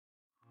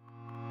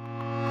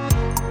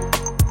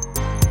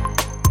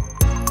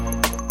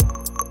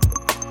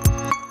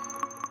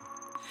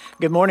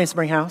Good morning,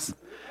 Springhouse.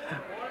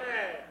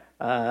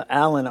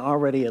 Alan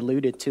already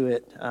alluded to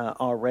it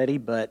already,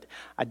 but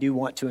I do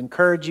want to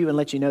encourage you and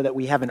let you know that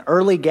we have an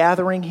early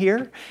gathering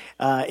here.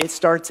 It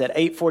starts at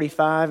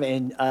 8:45,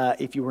 and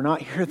if you were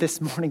not here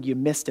this morning, you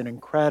missed an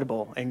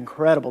incredible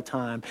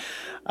time.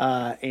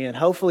 And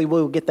hopefully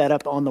we'll get that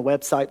up on the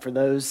website for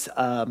those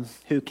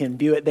who can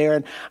view it there.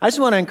 And I just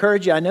want to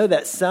encourage you. I know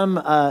that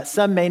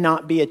some may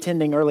not be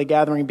attending early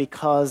gathering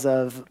because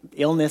of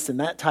illness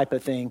and that type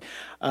of thing.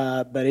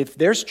 But if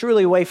there's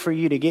truly a way for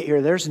you to get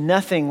here, there's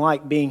nothing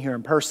like being here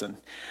in person.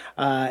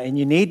 And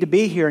you need to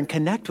be here and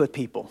connect with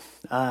people.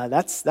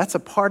 That's a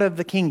part of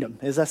the kingdom,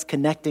 is us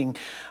connecting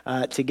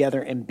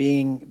together and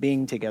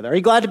being together. Are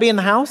you glad to be in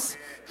the house?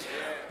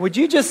 Would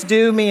you just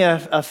do me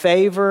a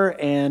favor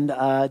and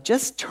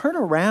just turn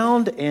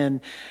around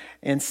and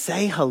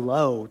say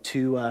hello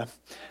to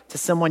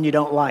someone you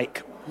don't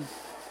like?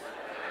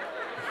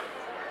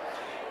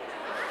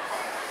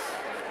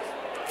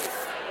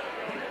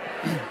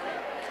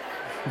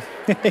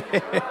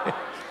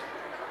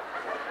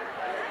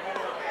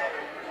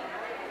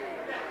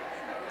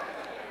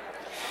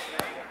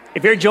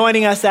 If you're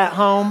joining us at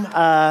home,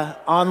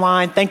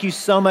 online, thank you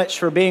so much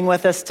for being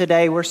with us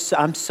today.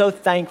 I'm so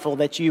thankful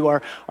that you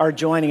are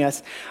joining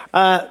us.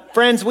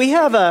 Friends, we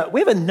have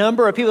a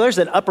number of people. There's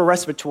an upper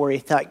respiratory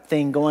type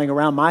thing going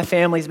around. My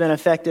family's been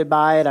affected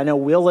by it. I know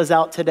Will is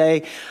out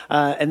today,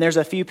 and there's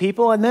a few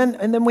people. And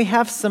then we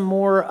have some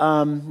more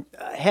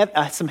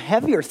some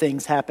heavier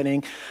things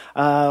happening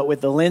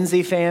with the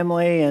Lindsay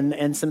family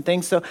and some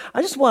things. So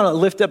I just want to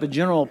lift up a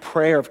general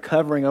prayer of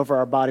covering over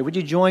our body. Would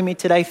you join me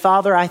today?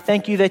 Father, I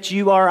thank you that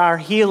you are our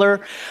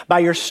healer. By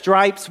your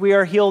stripes we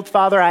are healed,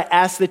 Father. I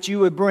ask that you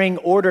would bring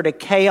order to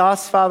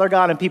chaos, Father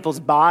God, in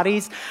people's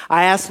bodies.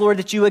 I ask, Lord,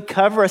 that you would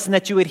cover us and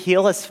that you would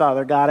heal us,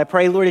 Father God. I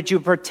pray, Lord, that you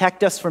would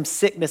protect us from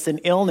sickness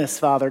and illness,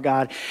 Father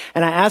God.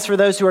 And I ask for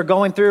those who are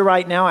going through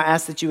right now, I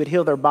ask that you would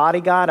heal their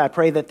body, God. I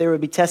pray that there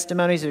would be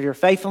testimonies of your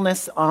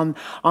faithfulness on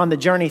the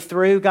journey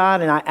through, God.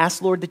 And I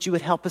ask, Lord, that you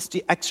would help us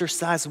to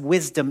exercise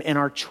wisdom in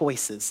our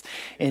choices.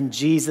 In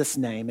Jesus'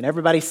 name. And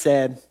everybody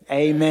said,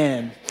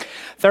 amen.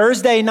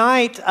 Thursday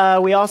night,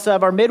 we also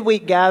have our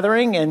midweek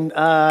gathering, and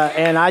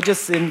I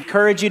just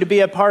encourage you to be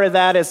a part of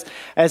that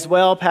as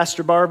well.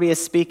 Pastor Barbie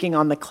is speaking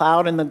on the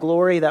cloud and the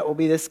glory. That will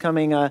be this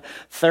coming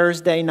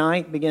Thursday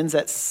night, begins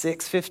at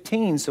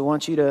 6:15. So I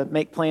want you to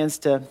make plans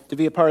to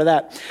be a part of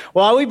that.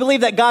 Well, we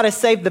believe that God has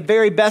saved the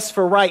very best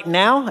for right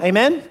now.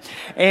 Amen.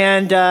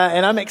 And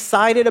I'm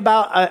excited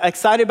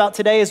about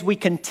today as we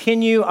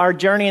continue our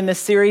journey in this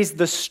series.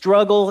 The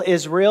struggle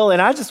is real,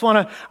 and I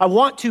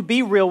want to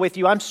be real with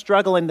you. I'm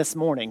struggling this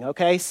morning.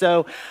 Okay,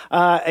 so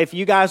if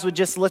you guys would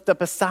just lift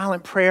up a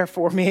silent prayer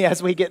for me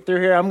as we get through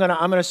here, I'm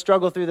gonna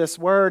struggle through this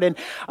word. And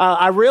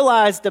I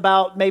realized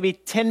about maybe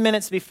 10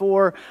 minutes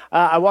before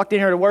I walked in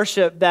here to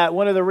worship that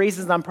one of the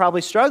reasons I'm probably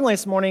struggling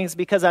this morning is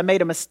because I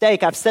made a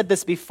mistake. I've said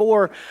this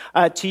before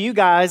to you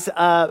guys,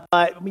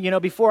 but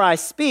before I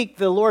speak,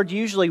 the Lord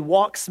usually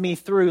walks me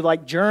through,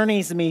 like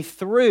journeys me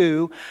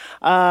through,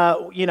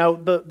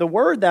 the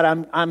word that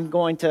I'm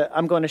going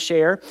to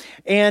share.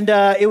 And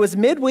it was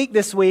midweek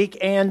this week,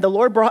 and the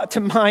Lord brought to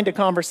mind a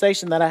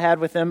conversation that I had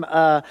with him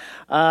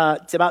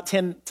it's about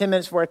 10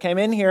 minutes before I came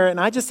in here. And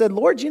I just said,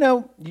 Lord, you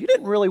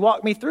didn't really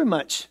walk me through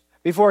much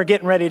before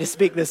getting ready to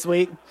speak this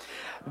week.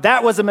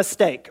 That was a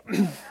mistake.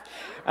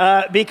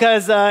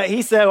 Because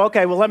he said,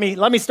 okay, well, let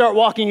me start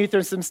walking you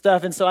through some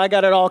stuff. And so I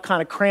got it all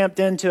kind of cramped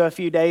into a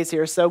few days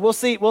here. So we'll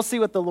see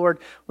what the Lord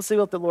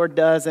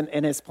does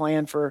and his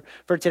plan for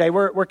today.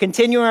 We're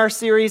continuing our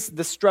series,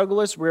 The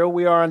Struggle is Real.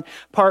 We are on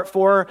part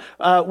 4.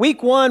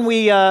 Week 1,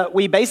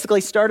 we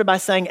basically started by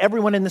saying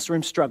everyone in this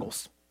room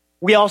struggles.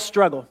 We all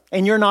struggle,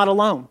 and you're not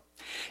alone.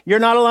 You're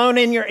not alone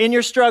in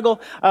your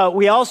struggle.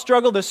 We all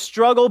struggle. The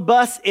struggle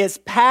bus is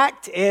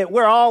packed.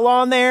 We're all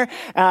on there,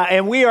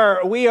 and we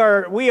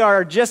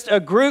are just a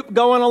group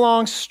going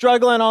along,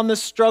 struggling on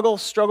this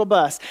struggle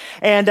bus.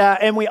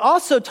 And we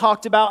also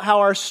talked about how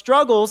our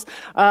struggles,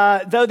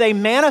 though they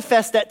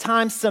manifest at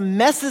times some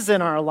messes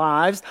in our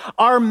lives,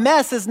 our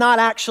mess is not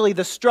actually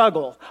the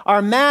struggle.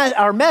 Our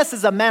mess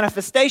is a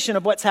manifestation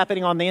of what's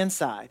happening on the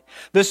inside.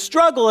 The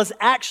struggle is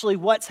actually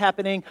what's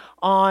happening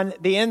on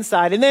the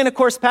inside. And then, of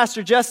course,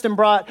 Pastor Justin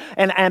brought,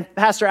 and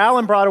Pastor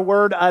Alan brought a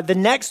word the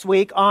next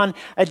week on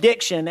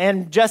addiction.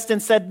 And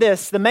Justin said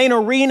this: the main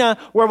arena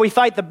where we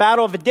fight the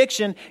battle of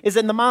addiction is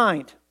in the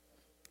mind.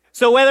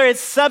 So whether it's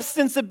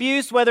substance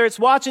abuse, whether it's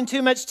watching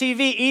too much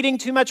TV, eating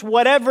too much,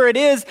 whatever it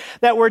is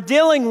that we're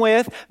dealing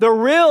with, the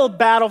real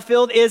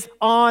battlefield is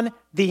on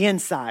the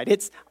inside.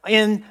 It's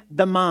in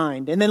the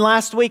mind. And then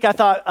last week, I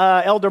thought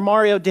Elder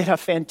Mario did a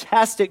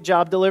fantastic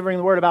job delivering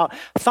the word about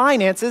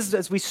finances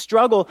as we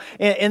struggle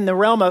in the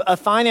realm of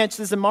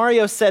finances. And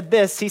Mario said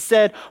this. He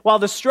said, while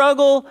the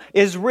struggle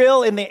is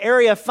real in the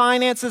area of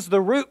finances, the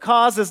root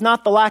cause is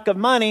not the lack of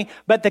money,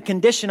 but the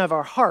condition of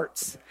our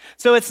hearts.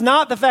 So it's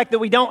not the fact that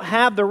we don't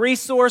have the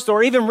resource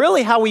or even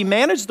really how we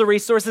manage the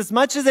resource as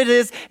much as it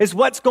is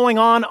what's going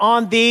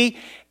on the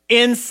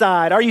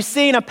inside. Are you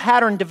seeing a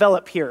pattern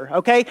develop here?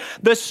 Okay,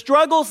 the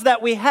struggles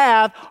that we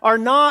have are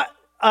not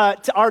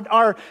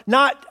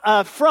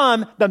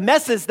from the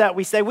messes that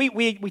we say.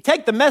 We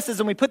take the messes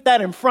and we put that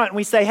in front and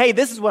we say, hey,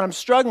 this is what I'm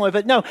struggling with.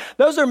 But no,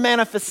 those are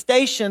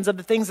manifestations of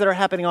the things that are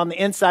happening on the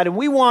inside. And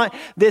we want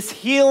this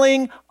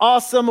healing,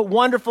 awesome,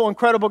 wonderful,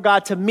 incredible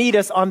God to meet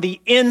us on the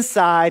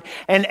inside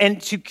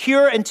and to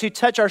cure and to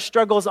touch our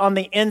struggles on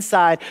the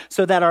inside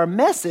so that our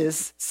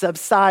messes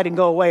subside and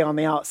go away on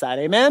the outside.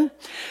 Amen?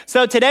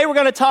 So today we're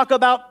going to talk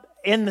about,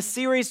 in the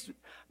series,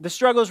 The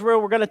Struggle is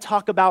Real, we're going to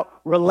talk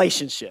about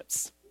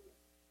relationships.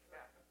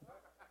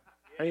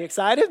 Are you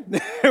excited?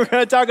 We're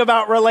going to talk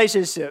about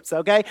relationships,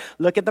 okay?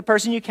 Look at the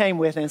person you came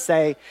with and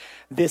say,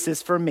 this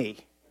is for me.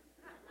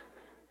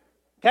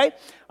 Okay?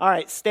 All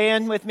right,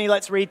 stand with me.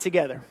 Let's read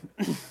together.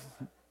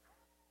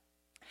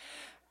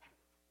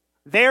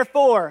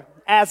 Therefore,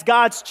 as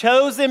God's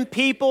chosen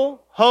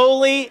people,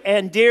 holy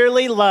and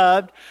dearly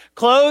loved,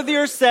 clothe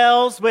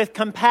yourselves with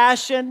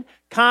compassion,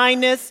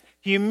 kindness,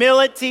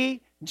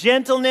 humility,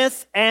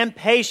 gentleness, and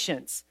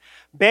patience.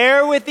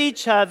 Bear with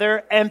each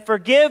other and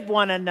forgive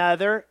one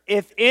another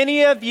if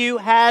any of you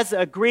has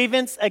a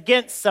grievance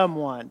against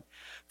someone.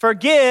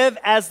 Forgive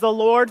as the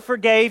Lord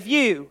forgave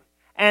you.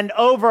 And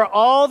over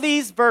all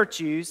these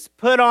virtues,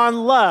 put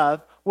on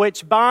love,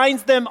 which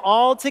binds them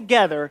all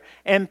together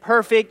in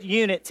perfect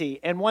unity.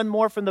 And one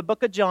more from the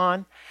book of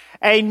John.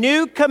 A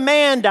new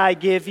command I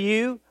give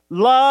you,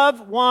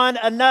 love one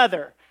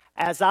another.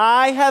 As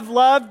I have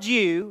loved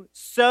you,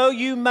 so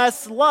you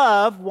must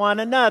love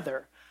one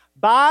another.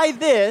 By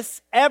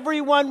this,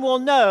 everyone will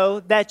know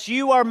that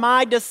you are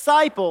my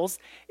disciples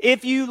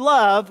if you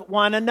love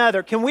one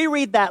another. Can we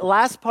read that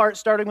last part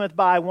starting with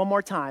by one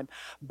more time?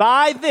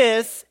 By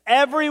this,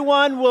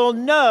 everyone will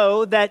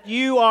know that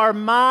you are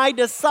my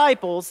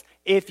disciples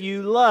if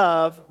you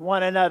love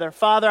one another.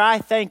 Father, I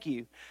thank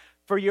you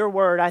for your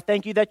word. I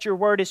thank you that your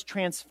word is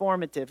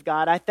transformative,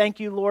 God. I thank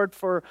you, Lord,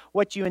 for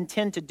what you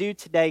intend to do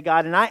today,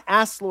 God. And I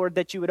ask, Lord,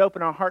 that you would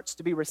open our hearts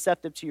to be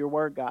receptive to your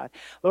word, God.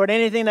 Lord,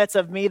 anything that's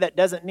of me that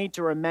doesn't need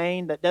to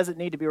remain, that doesn't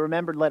need to be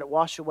remembered, let it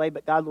wash away.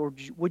 But God,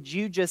 Lord, would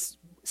you just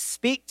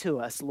speak to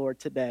us, Lord,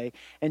 today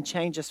and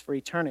change us for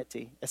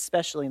eternity,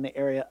 especially in the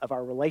area of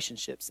our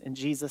relationships. In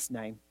Jesus'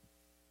 name,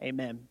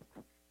 amen.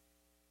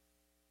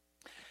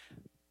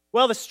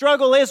 Well, the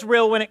struggle is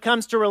real when it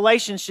comes to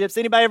relationships.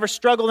 Anybody ever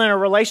struggled in a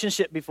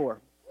relationship before?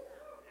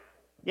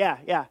 Yeah.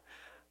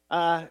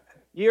 I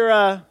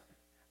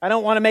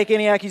don't want to make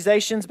any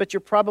accusations, but you're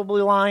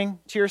probably lying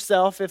to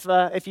yourself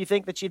if you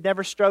think that you've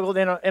never struggled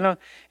in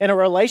a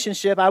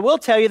relationship. I will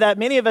tell you that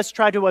many of us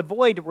try to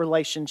avoid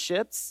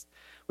relationships.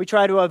 We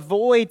try to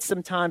avoid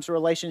sometimes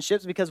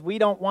relationships because we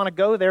don't want to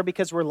go there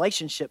because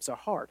relationships are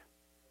hard.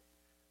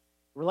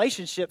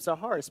 Relationships are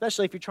hard,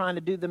 especially if you're trying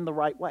to do them the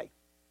right way.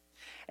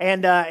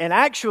 And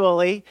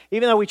actually,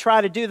 even though we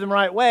try to do them the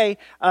right way,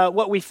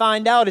 what we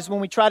find out is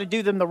when we try to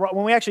do them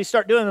when we actually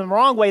start doing them the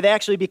wrong way, they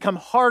actually become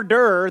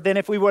harder than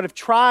if we would have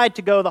tried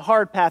to go the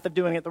hard path of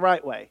doing it the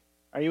right way.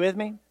 Are you with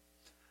me?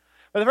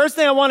 But the first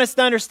thing I want us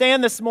to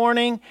understand this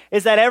morning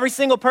is that every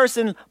single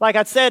person, like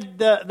I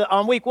said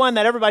on week one,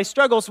 that everybody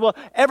struggles. Well,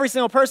 every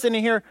single person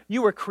in here,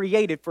 you were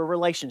created for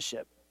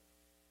relationship.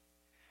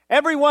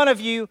 Every one of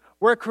you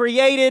were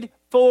created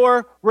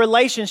for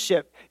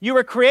relationship. You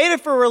were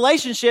created for a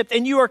relationship,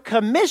 and you are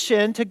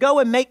commissioned to go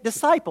and make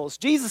disciples.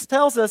 Jesus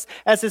tells us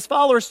as his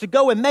followers to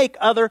go and make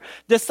other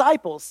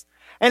disciples.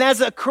 And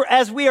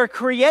as we are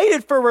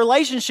created for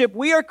relationship,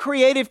 we are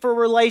created for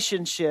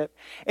relationship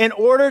in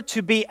order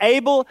to be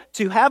able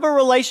to have a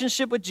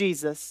relationship with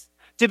Jesus,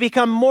 to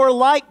become more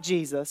like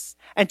Jesus,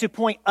 and to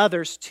point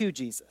others to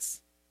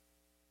Jesus.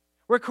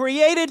 We're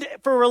created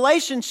for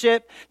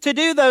relationship to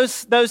do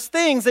those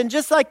things. And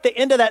just like the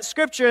end of that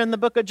scripture in the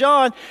book of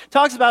John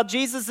talks about,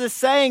 Jesus is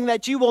saying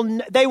that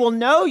they will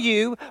know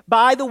you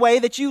by the way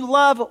that you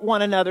love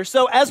one another.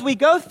 So as we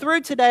go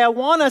through today, I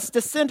want us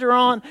to center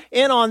on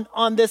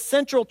this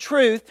central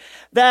truth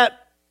that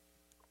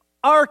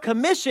our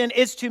commission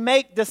is to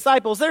make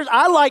disciples.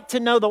 Anybody like to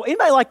know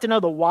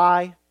the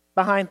why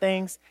behind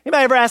things?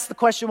 Anybody ever ask the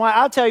question why?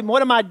 I'll tell you,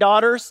 one of my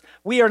daughters,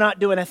 we are not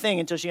doing a thing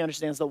until she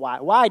understands the why.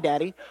 Why,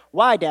 Daddy?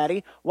 Why,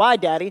 Daddy? Why,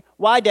 Daddy?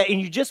 Why, Daddy? And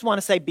you just want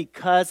to say,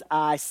 because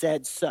I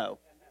said so,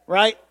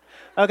 right?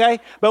 Okay?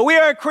 But we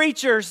are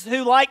creatures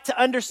who like to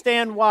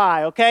understand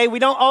why, okay? We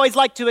don't always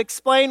like to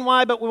explain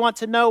why, but we want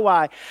to know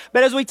why.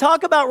 But as we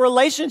talk about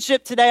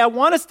relationship today, I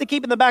want us to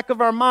keep in the back of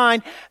our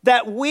mind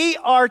that we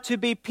are to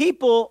be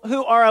people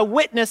who are a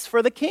witness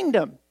for the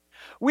kingdom.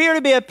 We are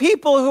to be a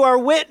people who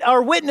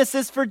are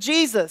witnesses for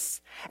Jesus.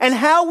 And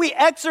how we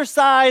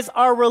exercise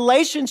our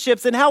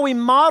relationships and how we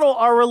model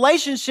our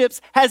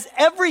relationships has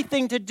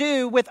everything to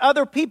do with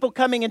other people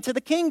coming into the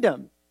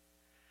kingdom.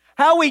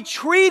 How we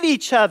treat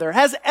each other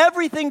has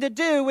everything to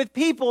do with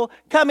people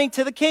coming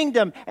to the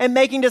kingdom and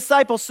making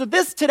disciples. So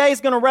this today is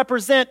going to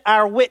represent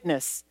our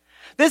witness.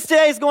 This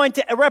today is going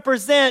to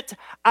represent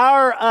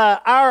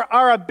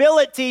our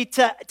ability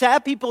to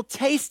have people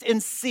taste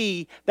and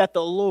see that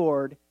the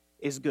Lord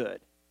is good.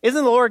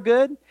 Isn't the Lord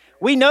good?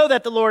 We know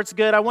that the Lord's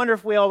good. I wonder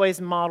if we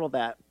always model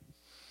that.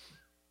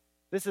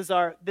 This is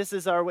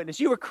our witness.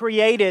 You were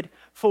created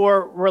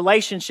for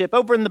relationship.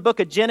 Over in the book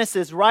of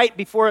Genesis, right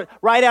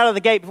out of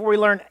the gate, before we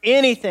learn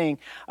anything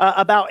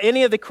about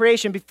any of the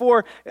creation,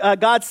 before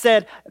God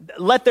said,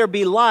 "Let there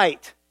be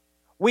light,"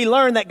 we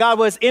learn that God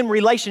was in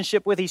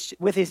relationship with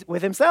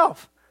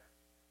Himself.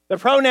 The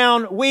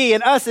pronoun "we"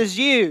 and "us" is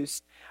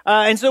used.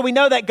 And so we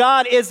know that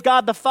God is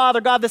God the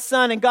Father, God the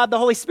Son, and God the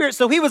Holy Spirit.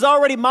 So He was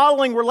already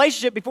modeling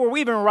relationship before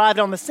we even arrived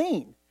on the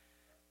scene.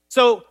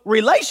 So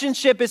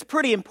relationship is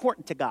pretty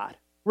important to God.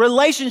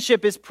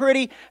 Relationship is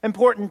pretty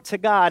important to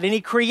God. And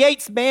He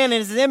creates man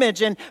in His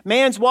image, and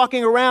man's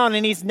walking around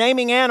and he's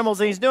naming animals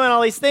and he's doing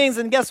all these things.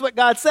 And guess what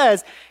God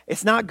says?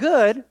 It's not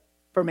good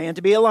for man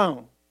to be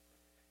alone.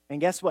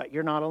 And guess what?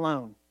 You're not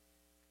alone.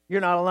 You're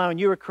not alone.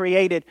 You were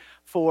created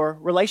for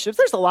relationships.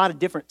 There's a lot of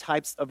different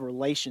types of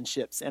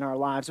relationships in our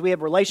lives. We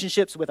have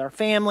relationships with our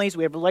families.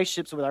 We have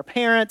relationships with our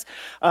parents,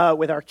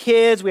 with our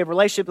kids. We have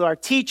relationships with our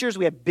teachers.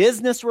 We have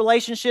business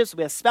relationships.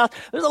 We have spouse.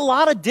 There's a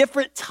lot of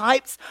different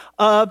types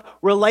of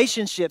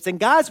relationships. And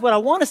guys, what I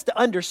want us to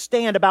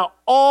understand about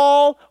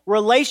all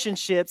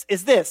relationships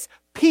is this: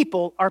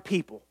 people are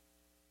people.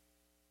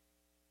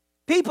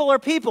 People are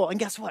people. And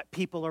guess what?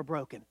 People are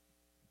broken.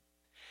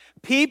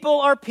 People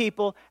are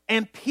people,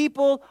 and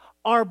people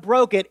are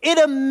broken. It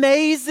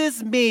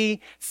amazes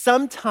me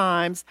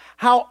sometimes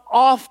how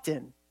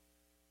often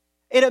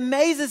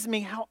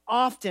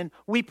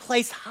we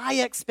place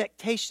high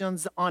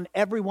expectations on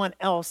everyone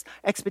else,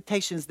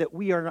 expectations that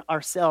we are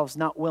ourselves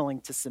not willing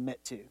to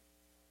submit to.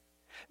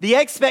 The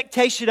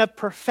expectation of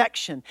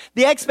perfection,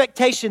 the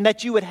expectation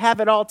that you would have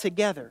it all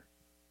together.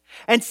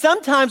 And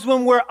sometimes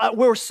when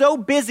we're so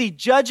busy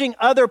judging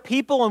other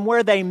people and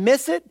where they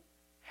miss it,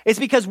 it's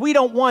because we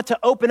don't want to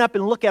open up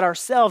and look at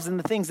ourselves and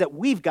the things that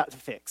we've got to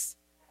fix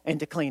and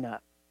to clean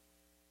up.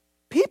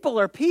 People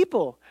are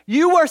people.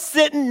 You are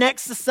sitting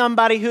next to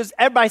somebody who's,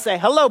 everybody say,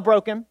 "Hello,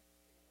 broken."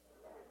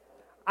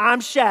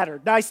 I'm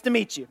shattered. Nice to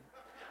meet you.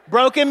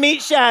 Broken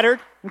meets shattered,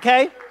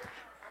 okay?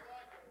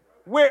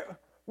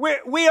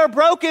 We are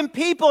broken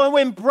people, and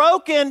when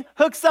broken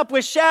hooks up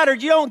with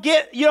shattered, you don't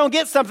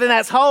get something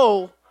that's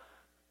whole.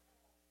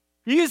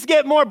 You just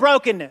get more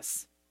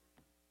brokenness,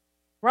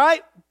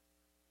 right?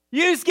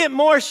 You just get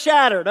more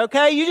shattered,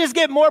 okay? You just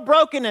get more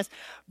brokenness.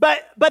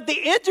 But the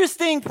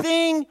interesting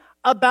thing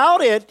about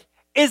it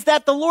is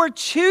that the Lord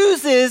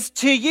chooses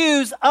to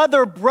use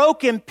other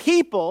broken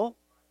people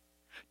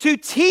to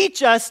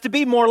teach us to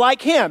be more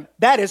like Him.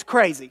 That is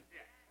crazy.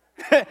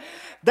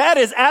 That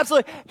is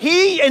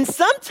absolutely, and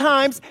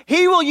sometimes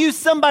He will use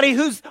somebody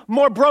who's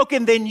more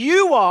broken than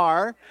you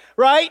are,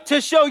 right?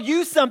 To show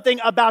you something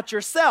about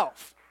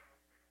yourself.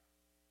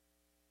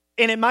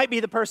 And it might be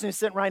the person who's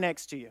sitting right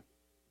next to you.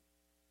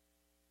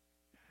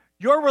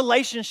 Your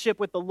relationship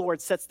with the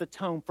Lord sets the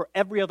tone for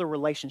every other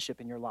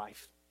relationship in your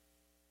life.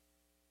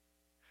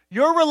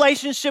 Your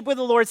relationship with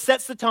the Lord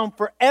sets the tone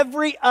for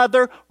every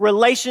other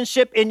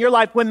relationship in your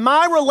life. When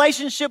my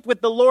relationship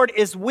with the Lord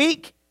is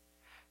weak,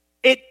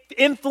 it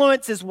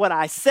influences what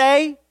I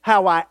say,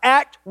 how I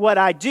act, what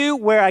I do,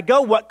 where I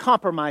go, what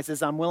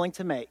compromises I'm willing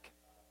to make.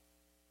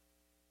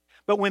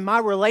 But when my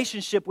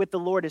relationship with the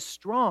Lord is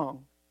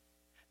strong,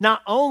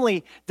 not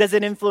only does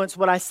it influence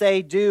what I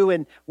say, do,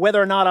 and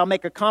whether or not I'll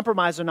make a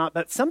compromise or not,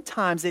 but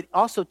sometimes it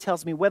also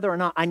tells me whether or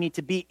not I need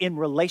to be in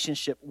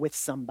relationship with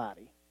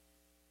somebody.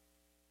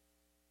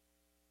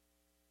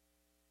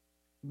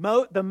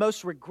 The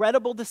most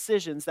regrettable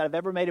decisions that I've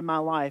ever made in my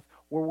life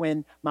were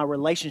when my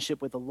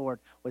relationship with the Lord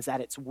was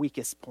at its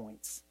weakest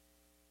points.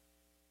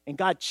 And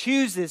God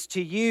chooses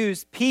to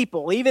use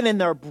people, even in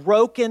their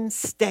broken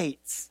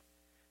states,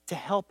 to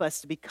help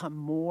us to become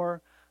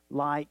more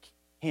like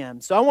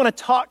Him. So I want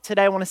to talk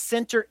today, I want to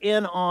center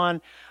in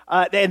on,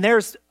 and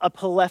there's a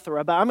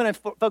plethora, but I'm going to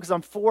focus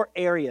on 4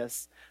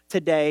 areas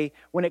today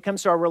when it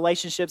comes to our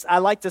relationships. I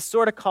like to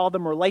sort of call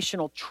them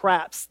relational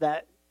traps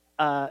that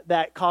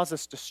cause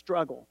us to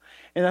struggle.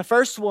 And the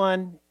first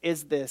one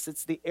is this.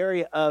 It's the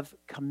area of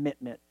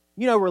commitment.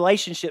 You know,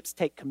 relationships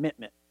take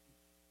commitment.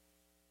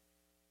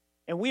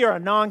 And we are a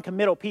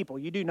non-committal people.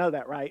 You do know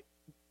that, right?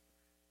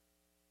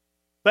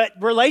 But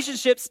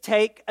relationships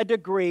take a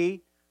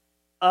degree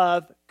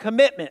of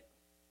commitment.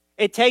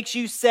 It takes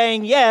you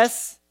saying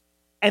yes,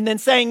 and then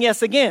saying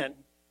yes again,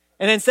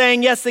 and then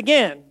saying yes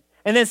again,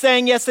 and then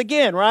saying yes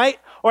again, right?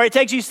 Or it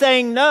takes you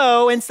saying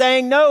no and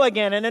saying no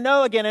again and a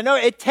no again and no.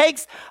 It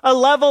takes a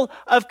level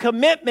of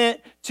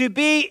commitment to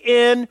be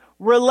in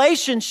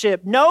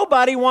relationship.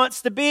 Nobody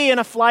wants to be in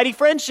a flighty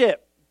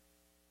friendship.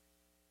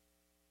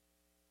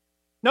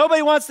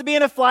 Nobody wants to be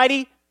in a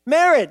flighty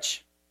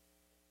marriage.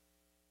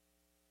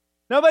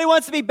 Nobody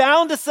wants to be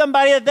bound to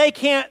somebody that they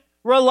can't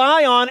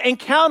rely on and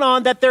count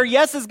on, that their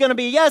yes is going to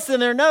be yes and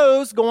their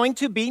no is going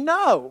to be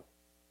no.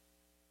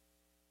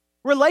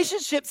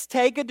 Relationships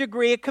take a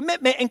degree of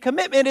commitment, and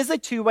commitment is a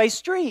two-way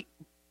street.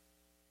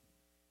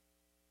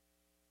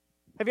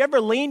 Have you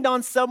ever leaned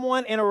on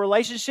someone in a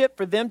relationship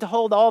for them to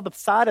hold all the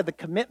side of the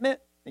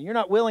commitment and you're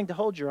not willing to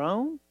hold your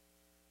own?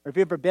 Or have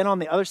you ever been on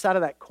the other side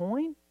of that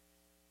coin?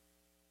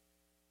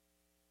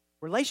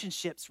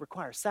 Relationships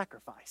require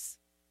sacrifice.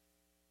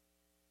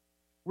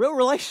 Real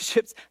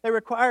relationships, they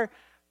require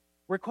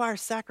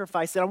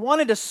sacrifice. And I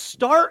wanted to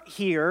start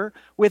here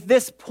with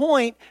this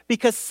point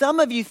because some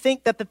of you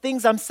think that the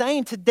things I'm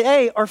saying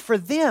today are for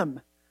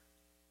them.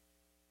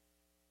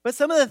 But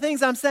some of the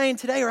things I'm saying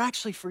today are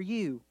actually for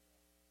you.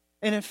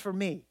 And it's for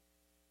me.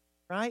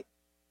 Right?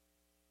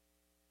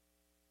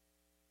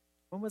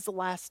 When was the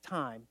last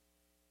time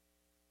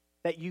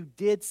that you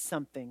did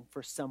something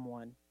for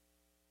someone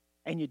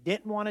and you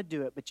didn't want to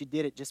do it, but you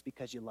did it just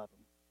because you love them?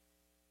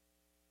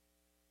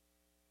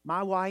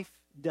 My wife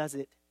does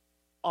it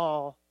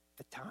all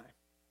the time.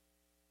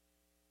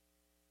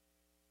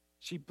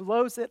 She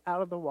blows it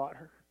out of the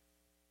water.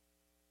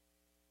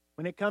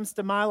 When it comes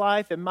to my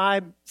life and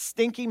my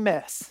stinky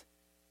mess,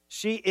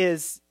 she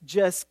is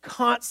just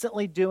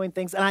constantly doing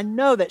things. And I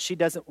know that she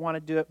doesn't want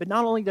to do it, but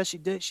not only does she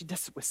do it, she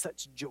does it with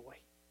such joy.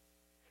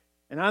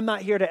 And I'm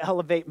not here to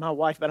elevate my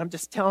wife, but I'm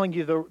just telling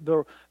you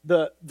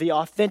the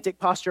authentic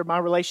posture of my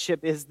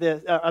relationship is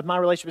my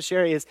relationship with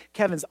Sherry is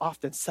Kevin's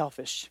often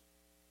selfish.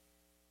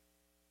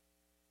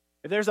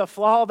 If there's a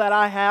flaw that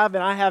I have,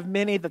 and I have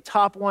many, the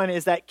top one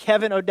is that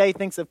Kevin O'Day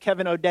thinks of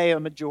Kevin O'Day a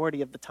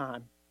majority of the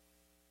time.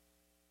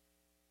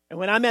 And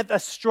when I'm at the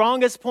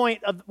strongest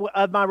point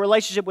of my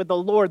relationship with the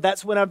Lord,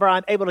 that's whenever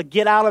I'm able to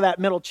get out of that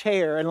middle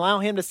chair and allow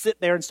Him to sit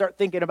there and start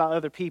thinking about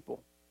other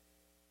people.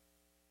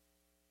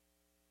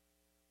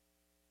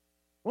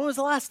 When was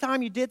the last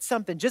time you did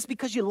something just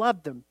because you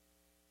loved them?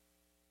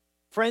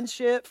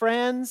 Friendship,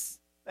 friends,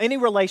 any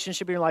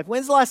relationship in your life.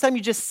 When's the last time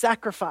you just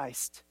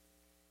sacrificed?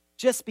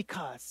 Just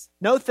because.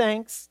 No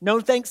thanks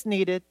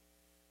needed.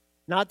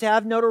 Not to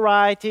have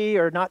notoriety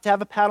or not to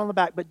have a pat on the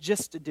back, but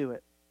just to do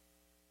it.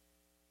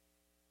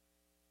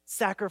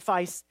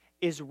 Sacrifice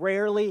is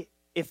rarely,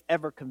 if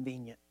ever,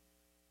 convenient.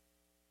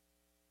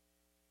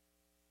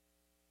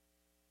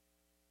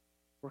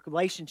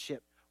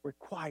 Relationship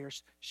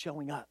requires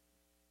showing up.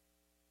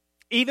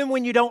 Even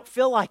when you don't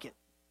feel like it.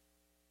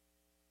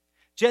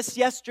 Just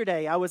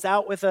yesterday, I was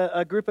out with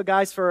a group of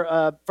guys for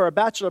a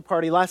bachelor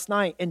party last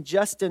night, and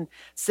Justin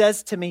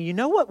says to me, you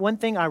know what one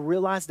thing I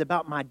realized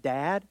about my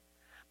dad?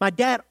 My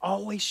dad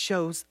always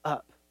shows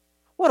up.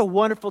 What a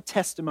wonderful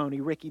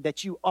testimony, Ricky,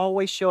 that you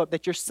always show up,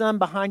 that your son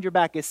behind your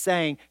back is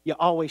saying you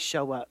always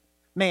show up.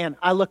 Man,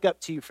 I look up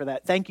to you for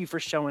that. Thank you for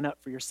showing up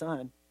for your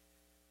son.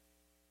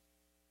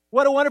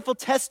 What a wonderful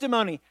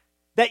testimony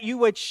that you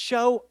would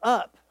show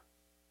up.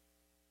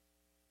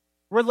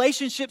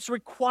 Relationships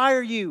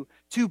require you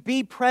to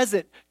be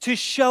present, to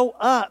show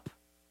up.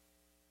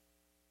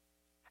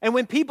 And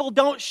when people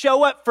don't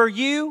show up for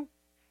you,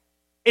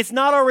 it's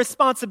not our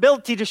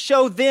responsibility to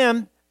show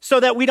them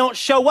so that we don't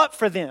show up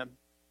for them.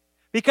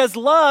 Because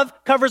love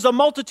covers a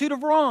multitude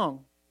of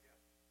wrong.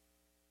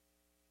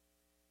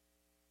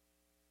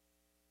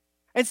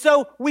 And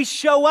so we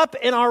show up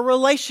in our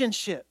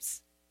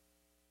relationships.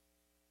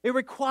 It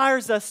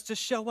requires us to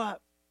show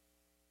up.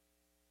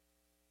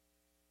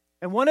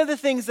 And one of the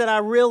things that I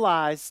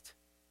realized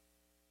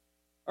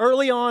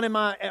early on in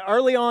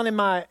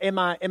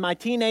my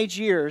teenage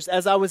years,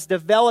 as I was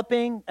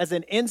developing as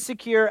an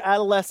insecure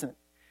adolescent,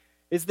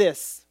 is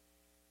this: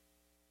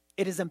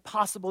 it is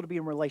impossible to be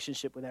in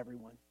relationship with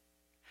everyone.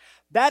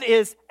 That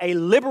is a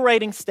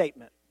liberating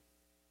statement.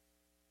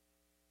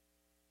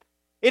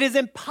 It is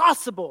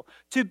impossible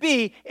to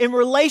be in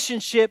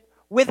relationship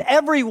with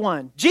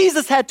everyone.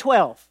 Jesus had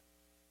 12,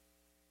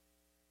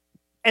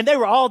 and they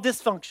were all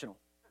dysfunctional.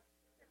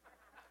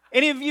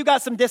 Any of you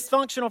got some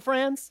dysfunctional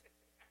friends?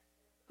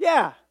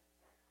 Yeah.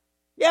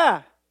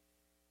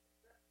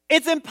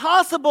 It's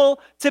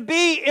impossible to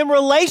be in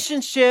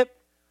relationship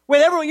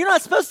with everyone. You're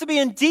not supposed to be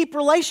in deep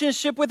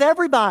relationship with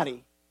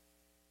everybody.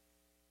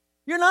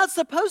 You're not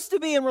supposed to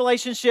be in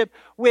relationship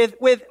with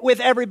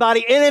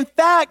everybody. And in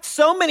fact,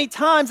 so many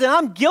times, and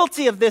I'm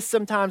guilty of this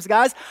sometimes,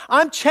 guys,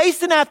 I'm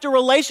chasing after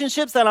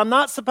relationships that I'm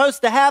not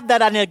supposed to have,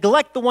 that I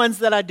neglect the ones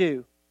that I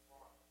do.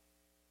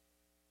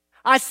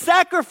 I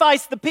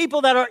sacrifice the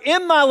people that are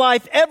in my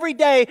life every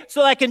day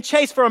so that I can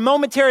chase for a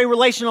momentary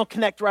relational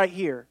connect right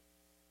here.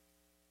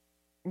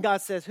 And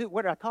God says,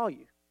 where did I call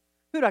you?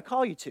 Who did I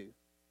call you to?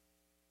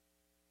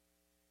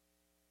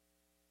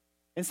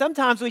 And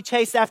sometimes we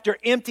chase after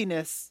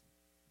emptiness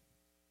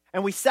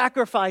and we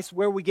sacrifice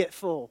where we get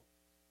full.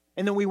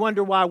 And then we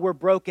wonder why we're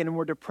broken and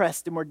we're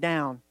depressed and we're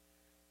down.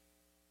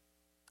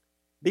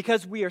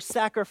 Because we are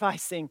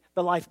sacrificing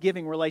the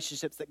life-giving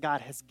relationships that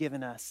God has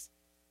given us.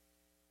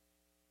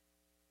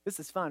 This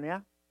is fun,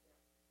 yeah?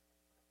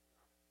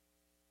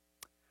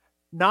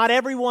 Not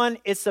everyone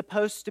is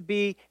supposed to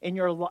be in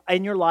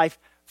your life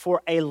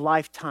for a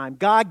lifetime.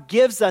 God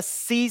gives us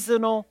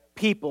seasonal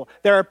people.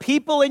 There are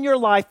people in your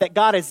life that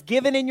God has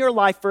given in your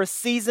life for a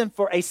season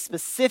for a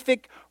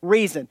specific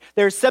reason.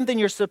 There's something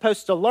you're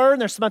supposed to learn.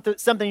 There's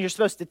something you're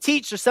supposed to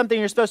teach. There's something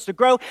you're supposed to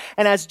grow.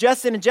 And as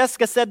Justin and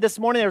Jessica said this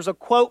morning, there was a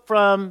quote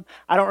from,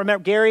 I don't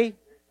remember, Gary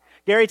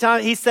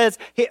Thomas. He says,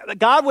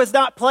 God was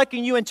not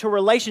plucking you into a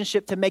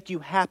relationship to make you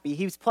happy.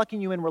 He was plucking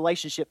you in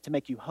relationship to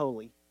make you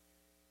holy.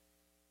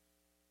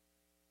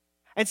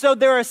 And so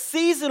there are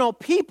seasonal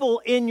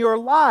people in your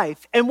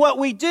life. And what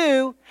we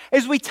do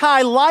is we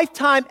tie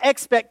lifetime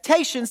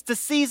expectations to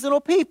seasonal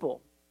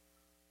people.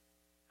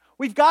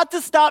 We've got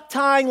to stop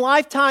tying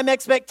lifetime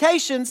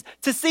expectations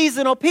to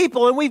seasonal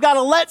people. And we've got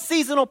to let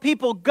seasonal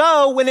people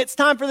go when it's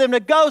time for them to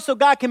go so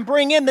God can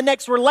bring in the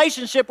next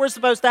relationship we're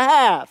supposed to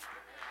have.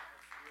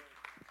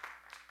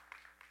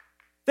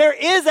 There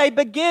is a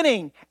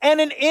beginning and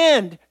an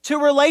end to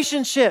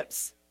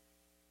relationships.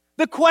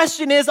 The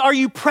question is, are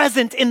you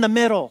present in the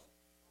middle?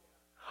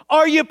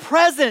 Are you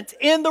present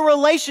in the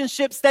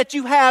relationships that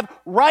you have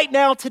right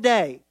now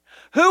today?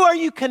 Who are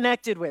you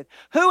connected with?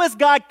 Who has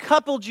God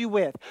coupled you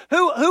with?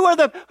 Who are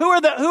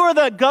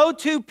the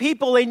go-to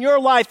people in your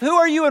life? Who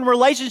are you in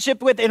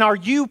relationship with, and are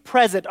you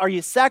present? Are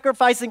you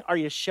sacrificing? Are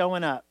you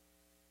showing up?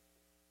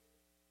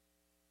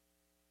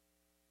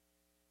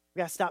 We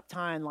got to stop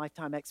tying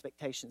lifetime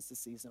expectations to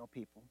seasonal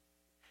people.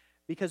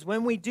 Because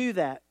when we do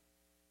that,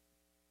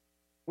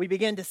 we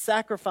begin to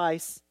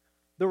sacrifice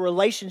the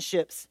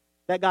relationships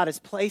that God has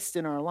placed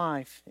in our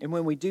life. And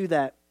when we do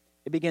that,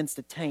 it begins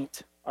to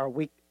taint our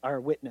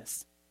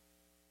witness.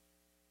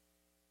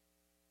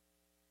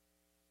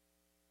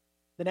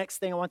 The next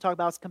thing I want to talk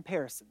about is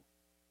comparison.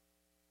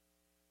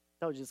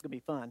 I told you it's going to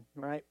be fun,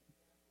 right?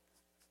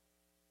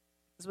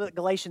 This is what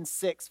Galatians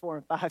 6, 4,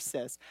 and 5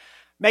 says.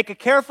 Make a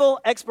careful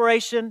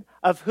exploration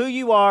of who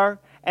you are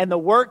and the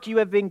work you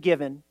have been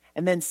given,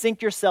 and then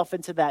sink yourself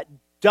into that.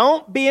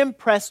 Don't be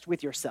impressed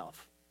with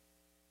yourself.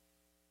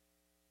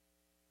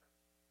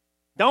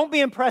 Don't be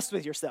impressed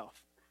with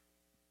yourself.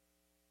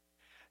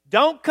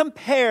 Don't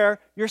compare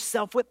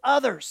yourself with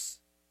others.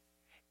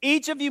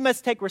 Each of you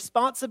must take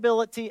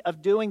responsibility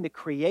of doing the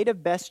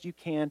creative best you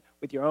can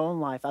with your own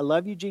life. I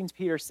love Eugene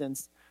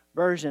Peterson's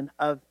version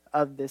of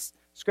this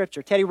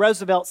scripture. Teddy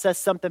Roosevelt says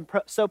something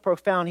so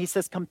profound. He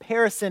says,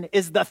 comparison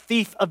is the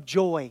thief of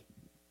joy.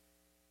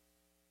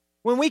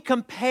 When we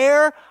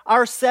compare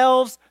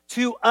ourselves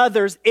to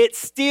others, it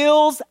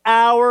steals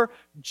our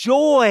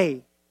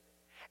joy.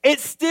 It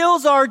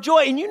steals our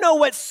joy. And you know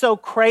what's so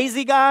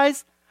crazy,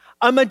 guys?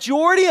 A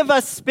majority of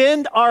us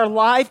spend our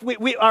life,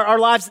 our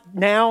lives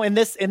now in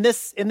this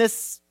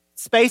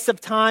space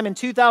of time in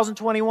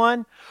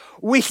 2021,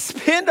 we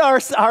spend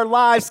our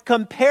lives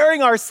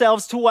comparing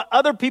ourselves to what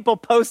other people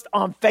post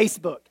on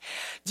Facebook.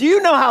 Do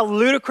you know how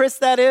ludicrous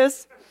that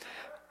is?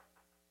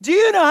 Do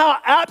you know how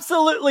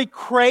absolutely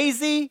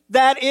crazy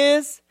that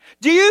is?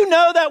 Do you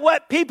know that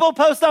what people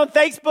post on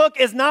Facebook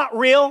is not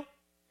real?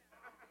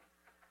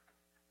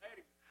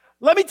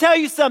 Let me tell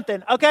you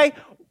something, okay?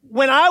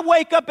 When I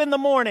wake up in the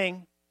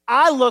morning,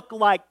 I look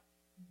like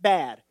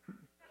bad.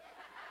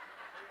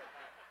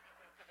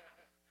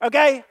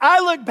 Okay? I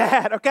look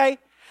bad, okay?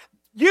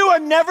 You are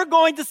never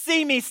going to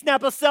see me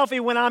snap a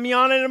selfie when I'm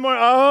yawning in the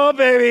morning. Oh,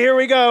 baby, here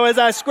we go as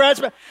I scratch.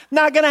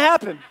 Not going to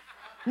happen.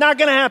 Not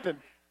going to happen.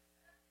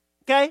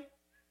 Okay?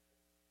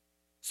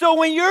 So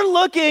when you're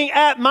looking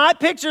at my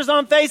pictures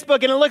on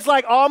Facebook and it looks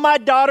like all my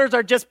daughters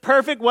are just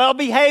perfect,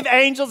 well-behaved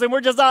angels and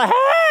we're just like,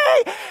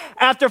 hey,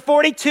 after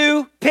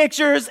 42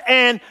 pictures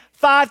and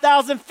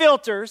 5,000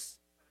 filters,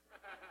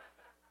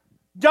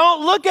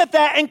 don't look at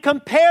that and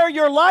compare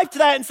your life to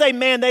that and say,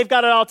 man, they've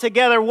got it all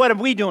together. What are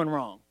we doing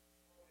wrong?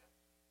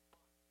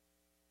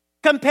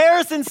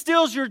 Comparison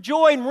steals your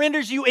joy and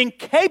renders you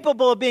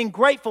incapable of being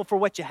grateful for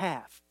what you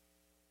have.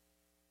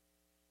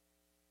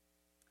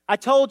 I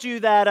told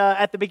you that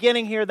at the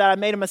beginning here that I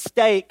made a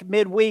mistake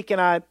midweek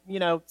and I,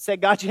 said,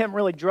 God, you haven't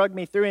really drugged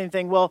me through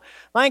anything. Well,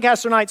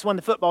 Lancaster Knights won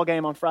the football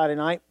game on Friday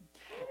night.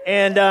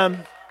 And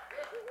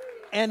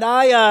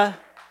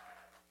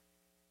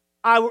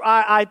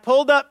I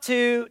pulled up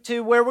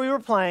to where we were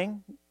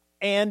playing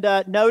and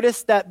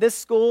noticed that this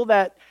school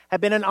that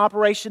had been in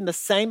operation the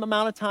same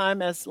amount of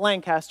time as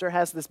Lancaster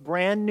has this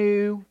brand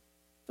new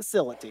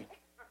facility.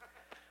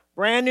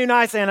 Brand new,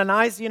 nice, and a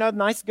nice,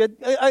 nice, good,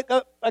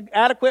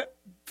 adequate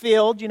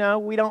field.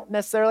 We don't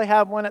necessarily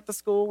have one at the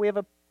school. We have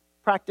a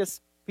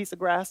practice piece of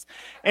grass.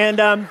 And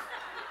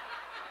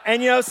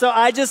so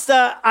I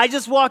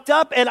just walked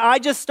up and I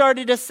just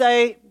started to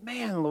say,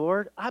 man,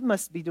 Lord, I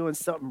must be doing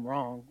something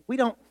wrong.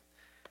 Look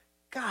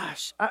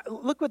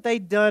what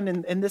they've done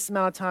in this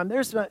amount of time.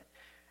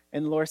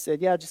 And the Lord said,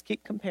 yeah, just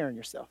keep comparing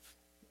yourself.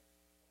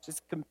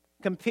 Just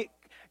compete.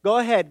 Go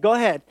ahead. Go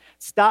ahead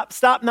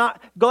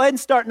and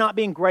start not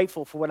being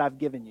grateful for what I've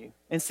given you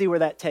and see where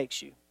that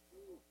takes you.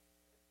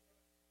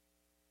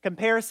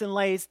 Comparison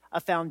lays a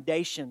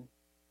foundation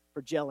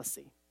for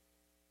jealousy.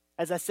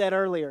 As I said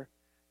earlier,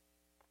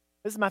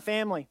 this is my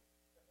family.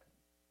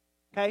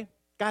 Okay?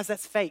 Guys,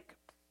 that's fake.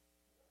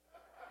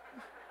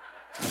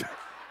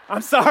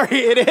 I'm sorry,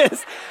 it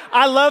is.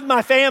 I love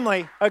my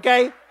family,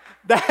 okay?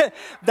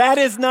 That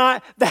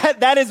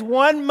is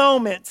one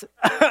moment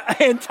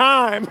in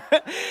time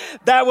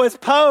that was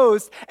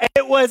posed,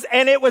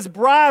 and it was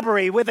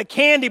bribery with a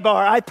candy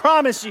bar, I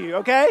promise you,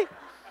 okay?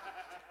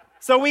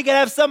 So we can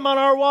have something on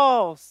our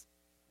walls.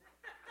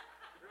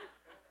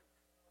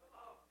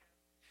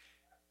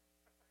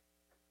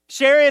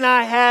 Sherry and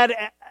I had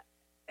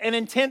an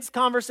intense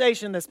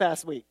conversation this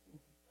past week,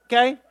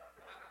 okay?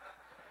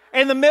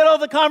 In the middle of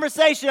the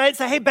conversation, I didn't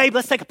say, hey, babe,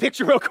 let's take a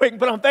picture real quick and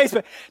put it on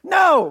Facebook.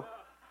 No.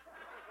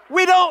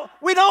 We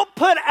don't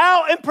put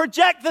out and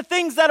project the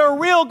things that are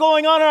real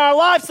going on in our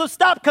lives. So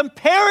stop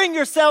comparing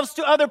yourselves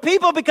to other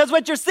people because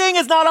what you're seeing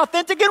is not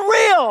authentic and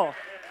real.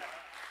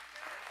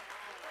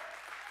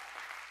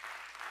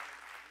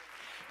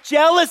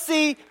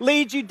 Jealousy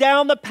leads you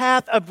down the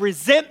path of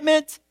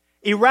resentment,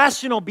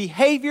 irrational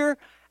behavior,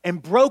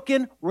 and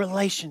broken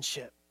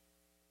relationship.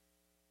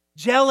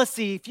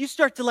 Jealousy, if you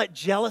start to let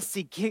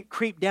jealousy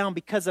creep down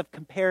because of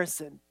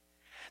comparison,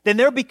 then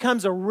there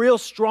becomes a real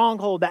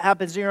stronghold that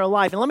happens in your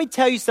life. And let me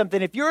tell you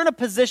something. If you're in a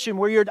position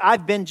where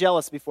I've been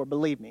jealous before,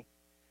 believe me.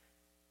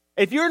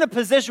 If you're in a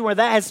position where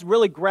that has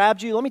really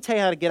grabbed you, let me tell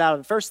you how to get out of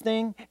it. The first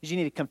thing is you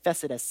need to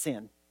confess it as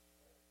sin.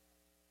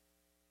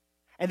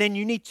 And then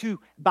you need to,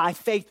 by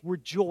faith,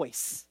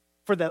 rejoice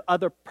for the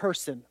other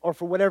person or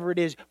for whatever it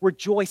is.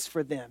 Rejoice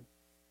for them.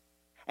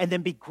 And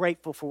then be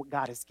grateful for what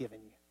God has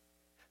given you.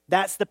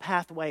 That's the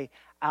pathway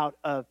out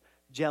of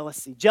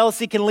jealousy.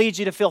 Jealousy can lead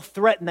you to feel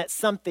threatened that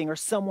something or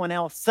someone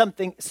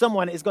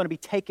is going to be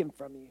taken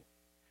from you.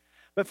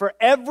 But for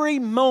every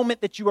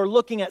moment that you are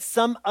looking at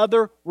some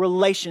other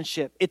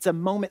relationship, it's a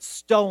moment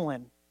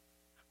stolen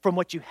from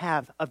what you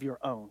have of your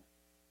own.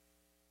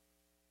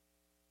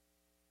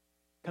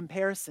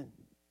 Comparison.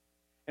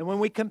 And when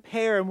we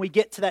compare and we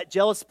get to that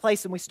jealous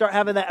place and we start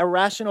having that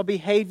irrational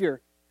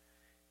behavior,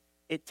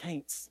 it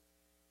taints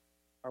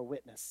our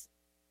witness.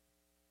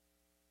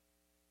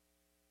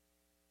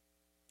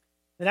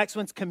 The next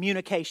one's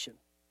communication.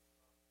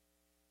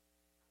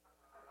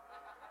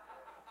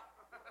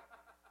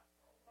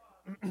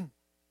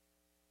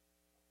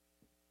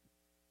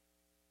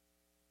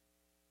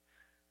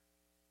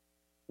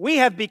 We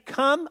have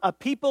become a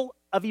people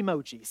of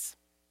emojis.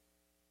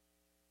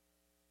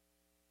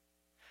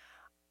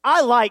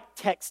 I like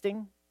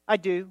texting. I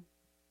do.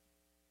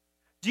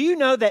 Do you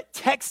know that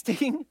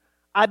texting,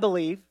 I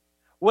believe,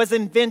 was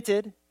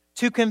invented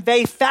to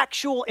convey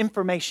factual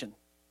information?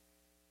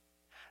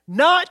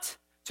 Not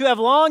to have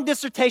long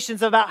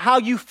dissertations about how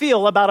you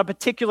feel about a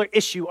particular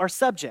issue or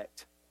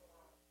subject.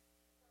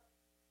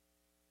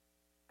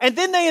 And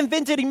then they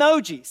invented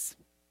emojis.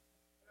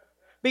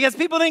 Because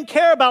people didn't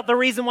care about the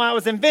reason why it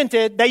was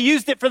invented. They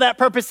used it for that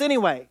purpose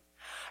anyway.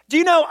 Do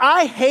you know,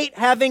 I hate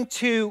having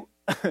to,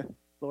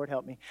 Lord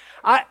help me,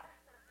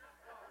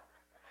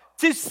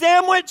 to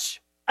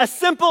sandwich a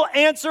simple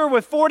answer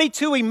with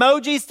 42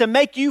 emojis to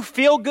make you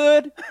feel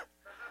good.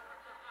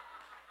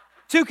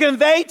 To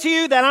convey to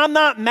you that I'm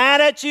not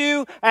mad at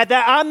you, that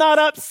I'm not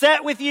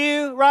upset with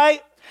you,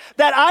 right?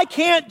 That I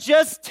can't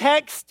just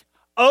text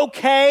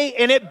okay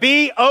and it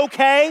be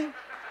okay.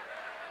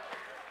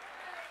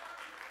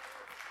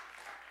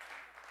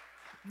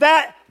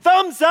 That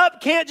thumbs up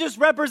can't just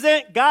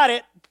represent got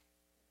it.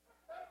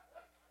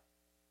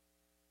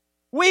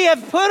 We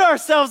have put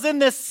ourselves in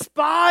this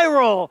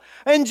spiral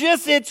and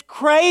just it's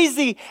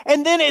crazy.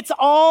 And then it's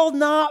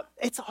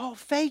all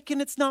fake and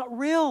it's not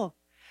real.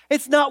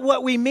 It's not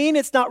what we mean.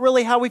 It's not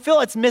really how we feel.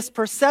 It's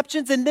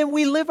misperceptions. And then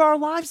we live our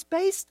lives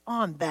based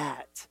on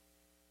that.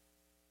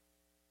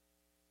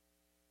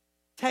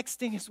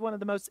 Texting is one of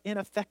the most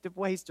ineffective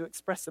ways to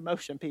express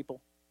emotion,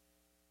 people.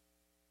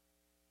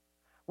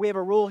 We have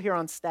a rule here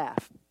on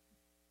staff.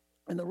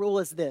 And the rule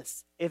is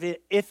this. If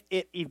it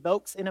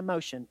evokes an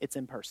emotion, it's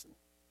in person.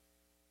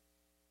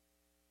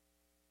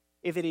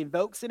 If it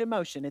evokes an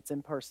emotion, it's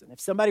in person.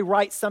 If somebody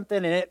writes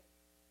something and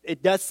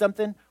it does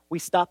something, we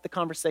stop the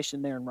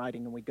conversation there in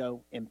writing and we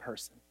go in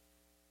person.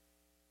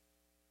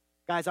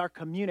 Guys, our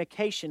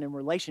communication in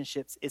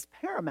relationships is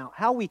paramount.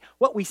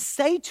 What we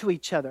say to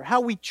each other,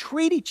 how we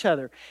treat each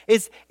other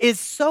is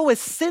so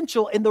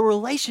essential in the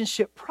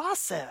relationship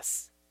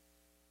process.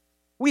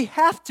 We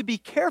have to be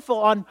careful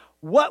on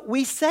what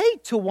we say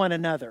to one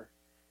another.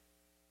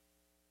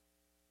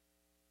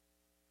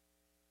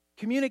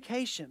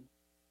 Communication.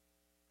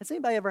 Has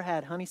anybody ever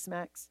had honey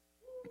smacks?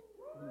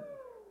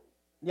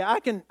 Yeah,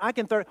 I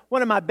can throw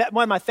one of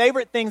my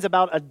favorite things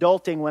about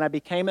adulting when I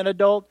became an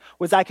adult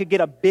was I could get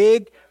a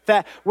big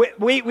fat.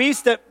 We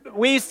used to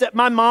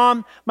my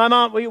mom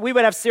we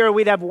would have cereal.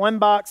 We'd have one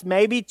box,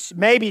 maybe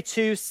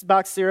two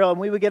box cereal, and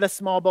we would get a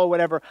small bowl,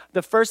 whatever.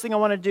 The first thing I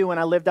wanted to do when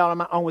I lived out on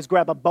my own was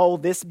grab a bowl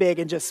this big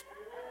and just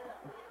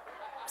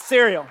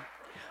cereal,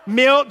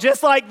 milk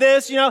just like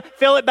this,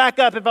 fill it back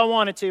up if I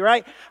wanted to,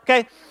 right?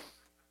 Okay.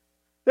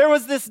 There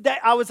was this day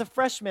I was a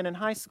freshman in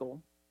high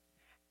school.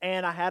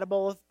 And I had a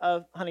bowl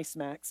of Honey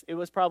Smacks. It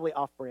was probably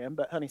off-brand,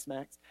 but Honey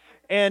Smacks.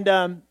 And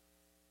I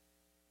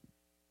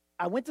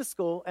went to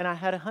school, and I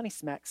had a Honey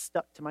Smack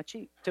stuck to my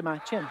chin.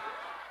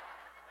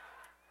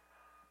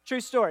 True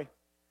story.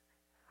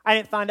 I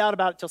didn't find out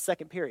about it till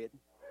second period.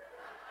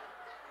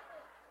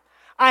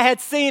 I had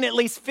seen at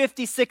least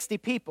 50, 60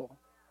 people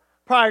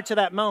prior to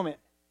that moment.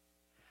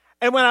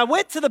 And when I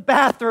went to the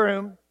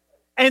bathroom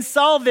and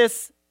saw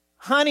this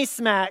Honey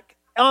Smack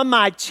on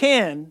my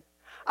chin,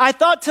 I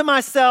thought to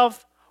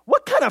myself,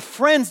 what kind of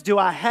friends do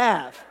I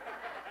have?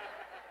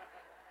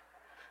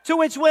 To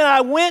which when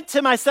I went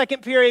to my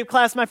second period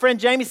class, my friend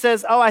Jamie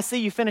says, oh, I see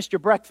you finished your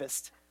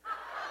breakfast.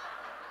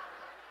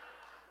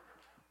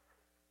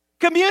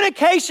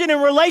 Communication in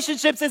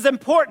relationships is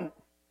important.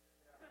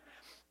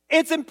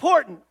 It's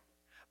important.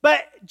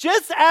 But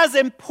just as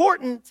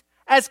important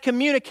as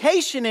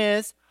communication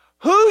is,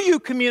 who you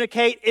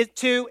communicate it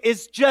to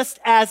is just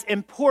as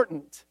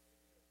important.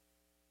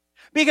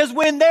 Because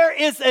when there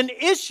is an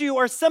issue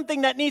or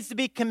something that needs to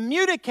be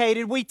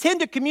communicated, we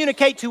tend to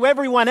communicate to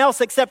everyone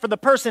else except for the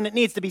person it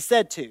needs to be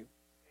said to.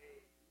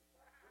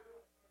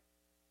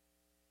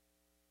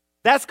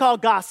 That's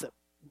called gossip.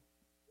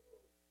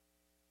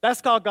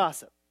 That's called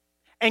gossip.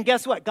 And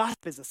guess what?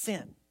 Gossip is a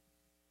sin.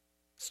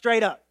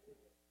 Straight up.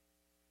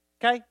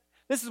 Okay?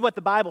 This is what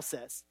the Bible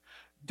says.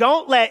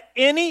 Don't let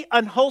any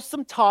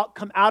unwholesome talk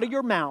come out of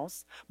your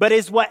mouths, but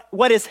is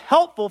what is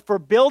helpful for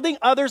building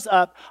others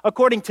up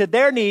according to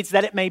their needs,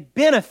 that it may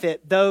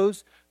benefit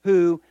those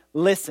who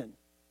listen.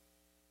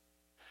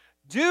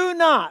 Do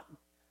not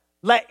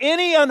let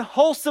any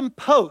unwholesome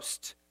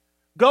post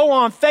go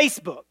on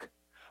Facebook,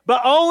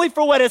 but only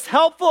for what is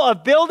helpful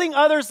of building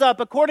others up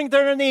according to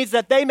their needs,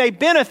 that they may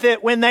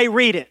benefit when they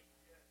read it.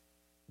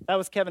 That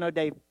was Kevin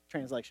O'Day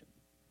translation.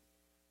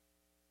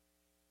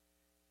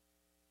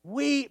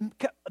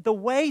 The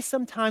way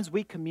sometimes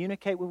we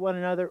communicate with one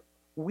another,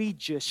 we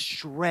just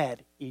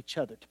shred each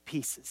other to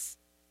pieces.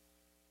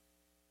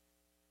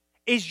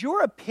 Is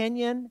your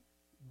opinion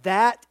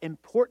that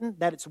important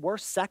that it's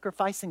worth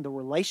sacrificing the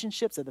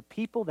relationships of the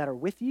people that are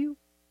with you?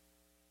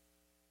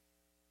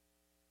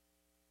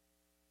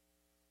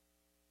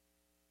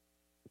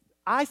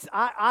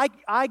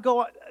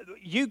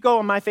 You go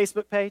on my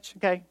Facebook page,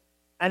 okay?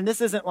 And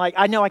this isn't like,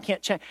 I know I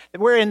can't change.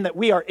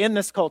 We are in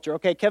this culture,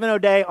 okay? Kevin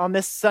O'Day on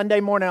this Sunday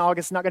morning in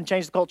August is not going to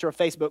change the culture of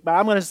Facebook, but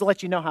I'm going to just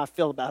let you know how I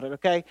feel about it,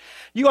 okay?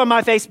 You go on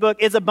my Facebook,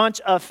 it's a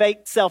bunch of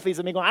fake selfies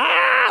of me going,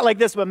 like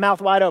this with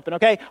mouth wide open,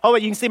 okay? Oh,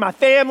 you can see my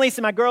family,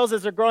 see my girls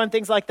as they're growing,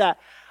 things like that.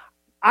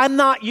 I'm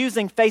not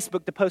using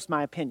Facebook to post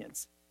my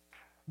opinions.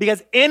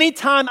 Because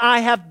anytime I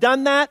have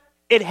done that,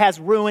 it has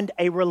ruined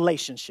a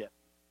relationship.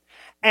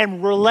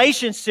 And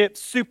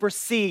relationships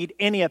supersede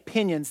any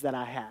opinions that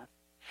I have.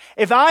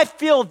 If I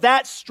feel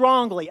that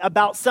strongly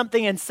about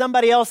something and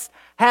somebody else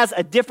has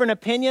a different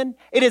opinion,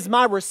 it is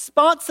my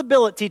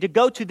responsibility to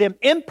go to them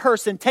in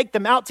person, take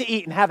them out to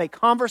eat, and have a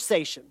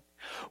conversation.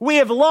 We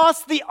have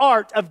lost the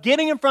art of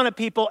getting in front of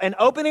people and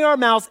opening our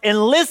mouths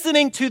and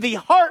listening to the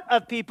heart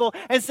of people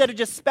instead of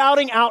just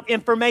spouting out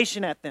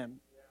information at them.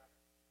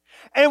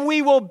 And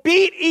we will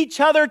beat each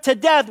other to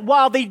death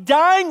while the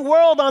dying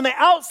world on the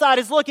outside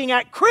is looking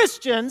at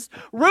Christians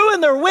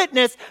ruin their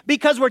witness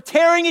because we're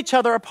tearing each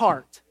other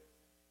apart.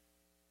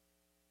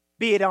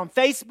 Be it on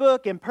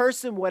Facebook, in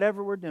person,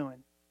 whatever we're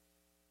doing.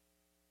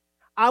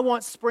 I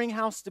want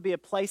Springhouse to be a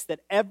place that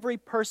every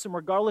person,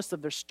 regardless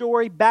of their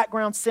story,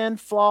 background, sin,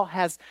 flaw,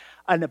 has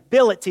an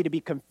ability to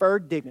be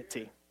conferred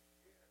dignity.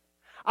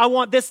 I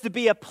want this to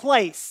be a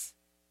place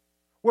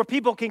where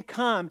people can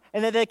come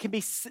and that they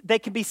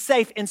can be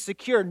safe and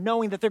secure,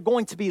 knowing that they're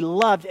going to be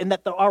loved and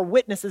that our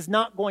witness is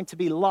not going to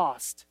be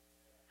lost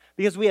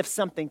because we have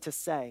something to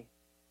say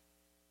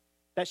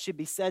that should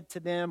be said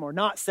to them or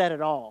not said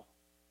at all.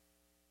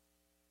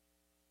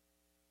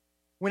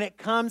 When it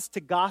comes to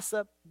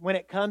gossip, when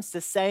it comes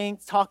to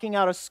talking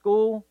out of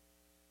school,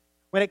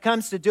 when it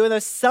comes to doing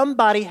this,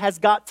 somebody has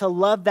got to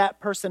love that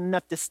person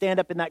enough to stand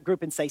up in that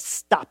group and say,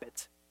 stop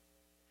it.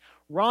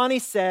 Ronnie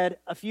said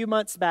a few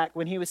months back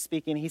when he was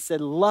speaking, he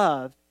said,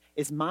 love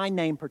is my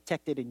name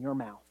protected in your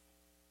mouth.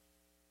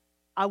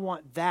 I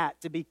want that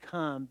to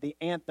become the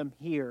anthem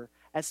here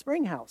at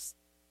Springhouse.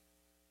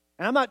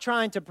 And I'm not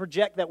trying to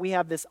project that we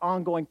have this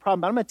ongoing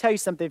problem, but I'm going to tell you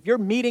something. If you're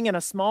meeting in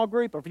a small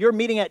group or if you're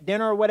meeting at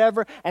dinner or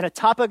whatever, and a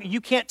topic, you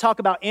can't talk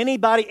about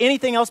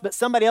anything else but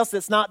somebody else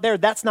that's not there,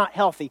 that's not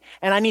healthy.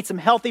 And I need some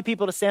healthy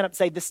people to stand up and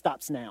say, this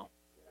stops now.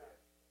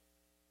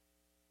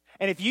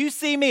 And if you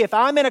see me, if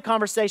I'm in a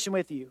conversation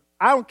with you,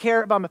 I don't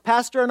care if I'm a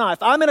pastor or not,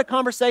 if I'm in a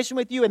conversation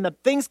with you and the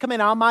things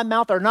coming out of my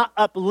mouth are not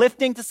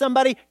uplifting to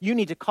somebody, you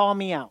need to call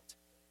me out.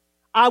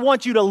 I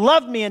want you to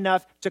love me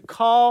enough to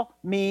call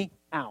me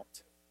out.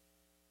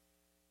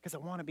 Because I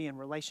want to be in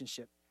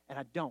relationship and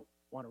I don't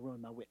want to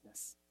ruin my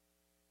witness.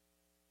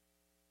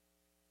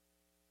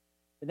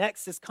 The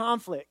next is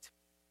conflict.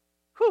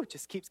 Whew,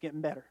 just keeps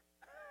getting better.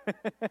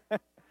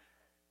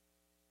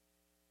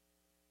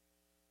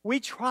 We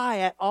try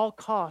at all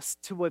costs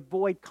to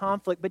avoid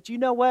conflict, but you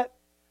know what?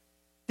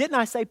 Didn't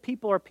I say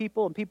people are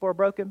people and people are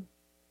broken?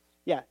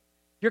 Yeah,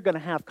 you're going to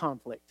have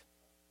conflict.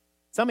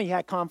 Some of you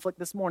had conflict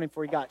this morning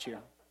before you got here.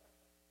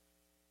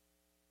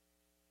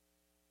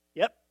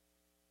 Yep.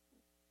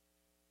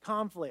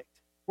 Conflict.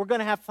 We're going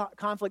to have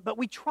conflict, but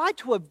we try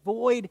to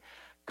avoid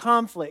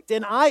conflict.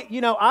 And I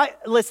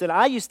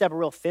used to have a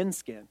real thin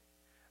skin,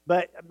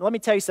 but let me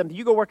tell you something.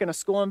 You go work in a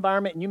school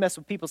environment and you mess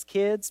with people's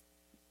kids,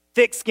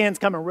 thick skin's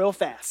coming real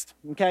fast,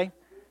 okay?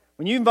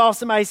 When you involve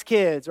somebody's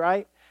kids,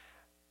 right?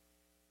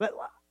 But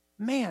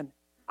man,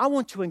 I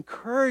want to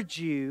encourage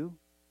you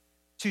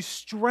to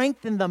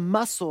strengthen the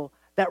muscle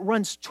that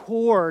runs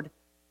toward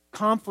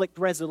conflict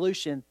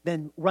resolution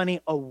than running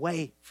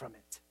away from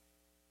it.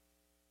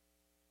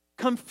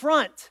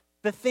 Confront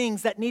the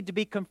things that need to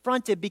be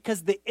confronted,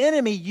 because the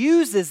enemy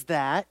uses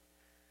that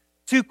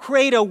to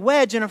create a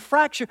wedge and a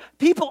fracture.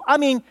 People,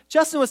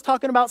 Justin was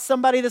talking about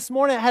somebody this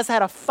morning that has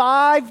had a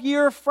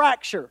 5-year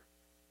fracture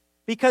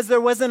because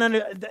there wasn't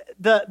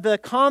the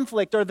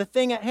conflict, or the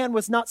thing at hand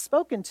was not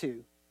spoken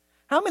to.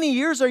 How many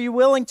years are you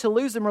willing to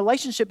lose in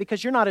relationship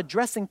because you're not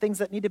addressing things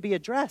that need to be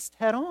addressed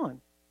head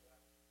on?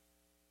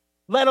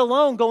 Let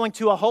alone going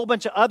to a whole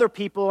bunch of other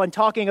people and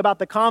talking about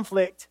the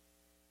conflict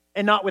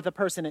and not with the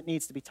person it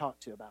needs to be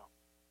talked to about.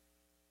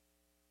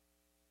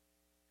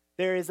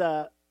 There is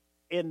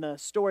in the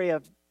story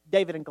of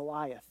David and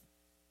Goliath,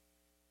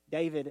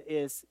 David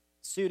is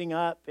suiting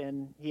up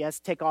and he has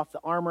to take off the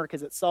armor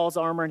because it's Saul's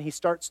armor, and he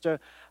starts to,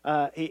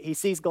 he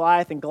sees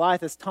Goliath, and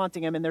Goliath is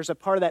taunting him, and there's a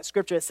part of that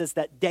scripture that says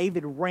that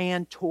David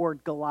ran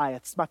toward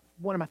Goliath. It's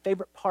one of my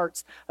favorite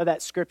parts of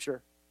that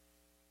scripture.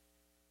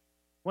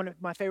 One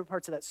of my favorite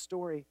parts of that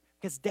story,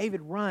 because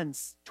David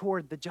runs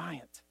toward the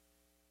giant.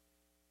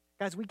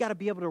 Guys, we got to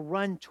be able to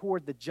run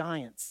toward the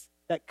giants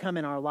that come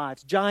in our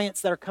lives.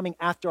 Giants that are coming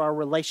after our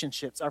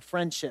relationships, our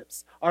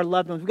friendships, our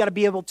loved ones. We got to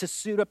be able to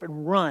suit up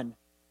and run.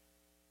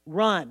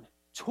 Run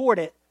toward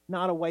it,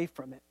 not away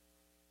from it.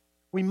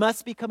 We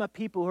must become a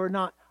people who are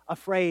not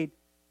afraid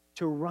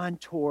to run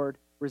toward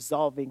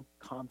resolving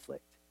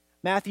conflict.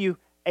 Matthew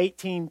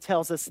 18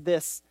 tells us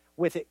this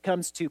when it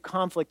comes to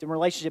conflict and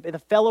relationship. If a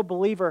fellow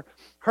believer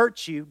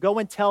hurts you, go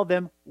and tell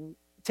him,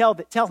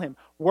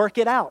 work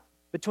it out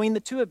between the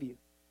two of you.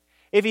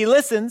 If he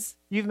listens,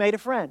 you've made a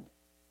friend.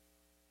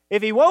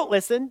 If he won't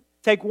listen,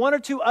 take 1 or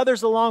 2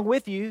 others along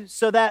with you,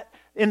 so that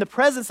in the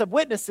presence of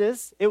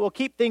witnesses, it will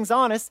keep things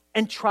honest,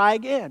 and try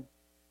again.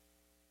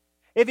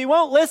 If he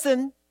won't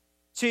listen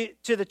to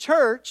the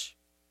church,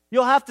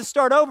 you'll have to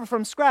start over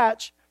from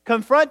scratch,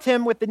 confront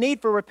him with the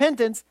need for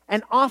repentance,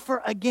 and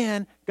offer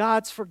again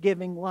God's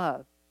forgiving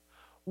love.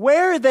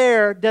 Where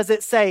there does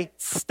it say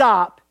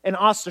stop and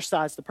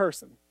ostracize the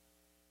person?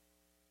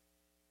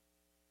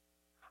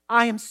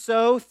 I am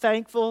so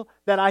thankful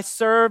that I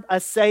serve a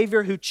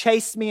Savior who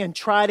chased me and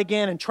tried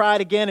again and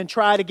tried again and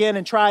tried again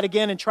and tried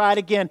again and tried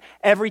again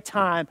every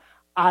time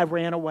I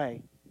ran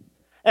away.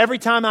 Every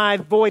time I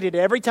avoided it,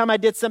 every time I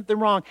did something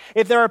wrong.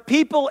 If there are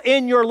people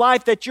in your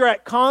life that you're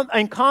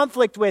in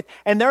conflict with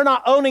and they're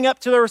not owning up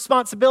to their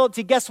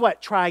responsibility, guess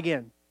what? Try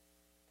again.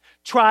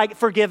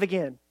 Forgive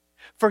again.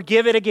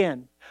 Forgive it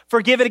again.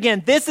 Forgive it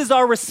again. This is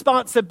our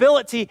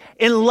responsibility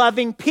in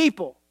loving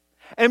people.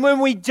 And when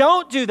we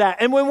don't do that,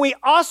 and when we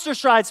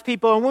ostracize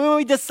people, and when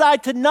we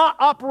decide to not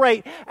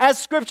operate as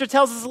Scripture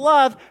tells us to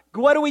love,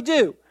 what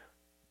do?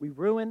 We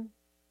ruin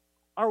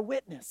our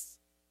witness.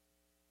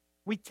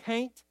 We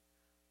taint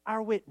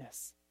our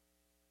witness.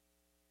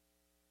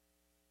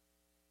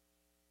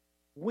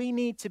 We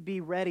need to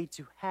be ready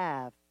to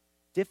have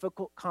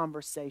difficult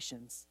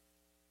conversations.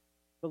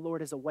 The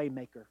Lord is a way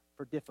maker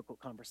for difficult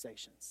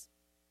conversations.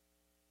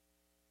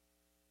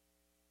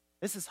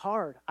 This is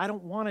hard. I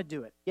don't want to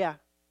do it. Yeah.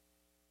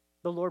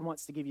 The Lord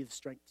wants to give you the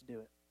strength to do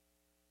it.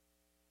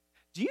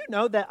 Do you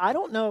know that I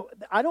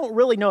don't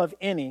really know of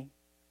any,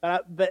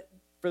 but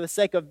for the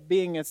sake of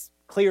being as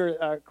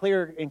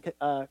clear and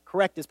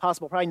correct as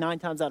possible, probably 9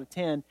 times out of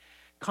 10,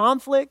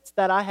 conflict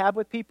that I have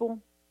with people,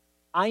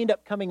 I end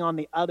up coming on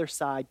the other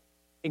side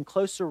in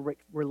closer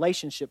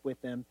relationship with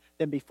them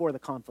than before the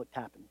conflict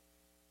happened.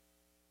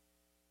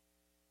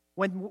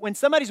 When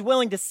somebody's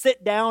willing to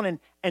sit down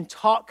and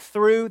talk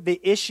through the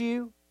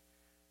issue,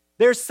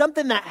 there's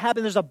something that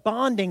happens. There's a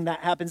bonding that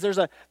happens. There's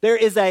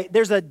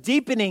a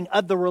deepening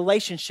of the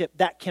relationship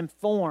that can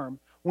form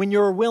when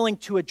you're willing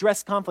to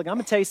address conflict. I'm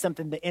going to tell you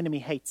something. The enemy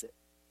hates it.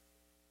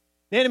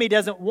 The enemy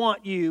doesn't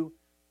want you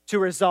to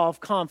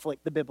resolve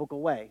conflict the biblical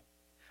way.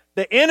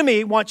 The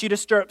enemy wants you to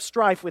stir up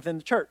strife within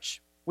the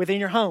church, within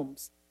your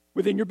homes,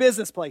 within your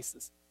business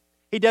places.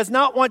 He does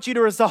not want you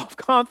to resolve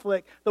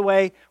conflict the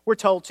way we're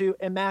told to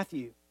in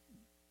Matthew.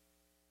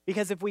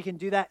 Because if we can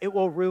do that, it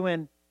will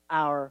ruin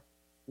our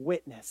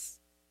witness.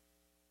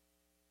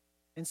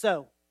 And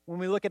so, when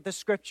we look at the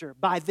scripture,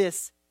 by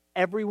this,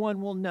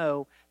 everyone will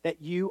know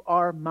that you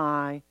are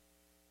my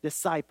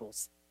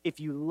disciples if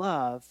you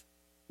love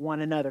one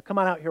another. Come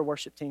on out here,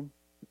 worship team.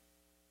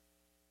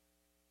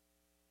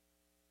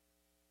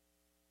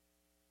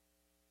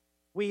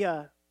 We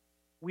are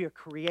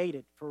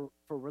created for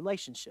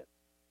relationship.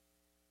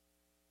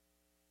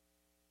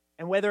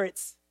 And whether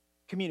it's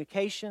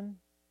communication,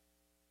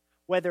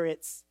 whether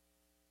it's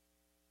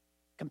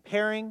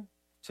comparing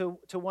to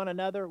one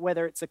another,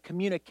 whether it's a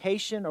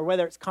communication or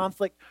whether it's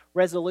conflict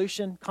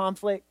resolution,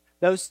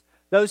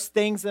 those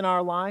things in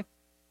our life,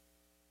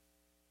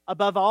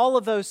 above all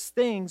of those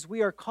things,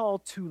 we are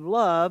called to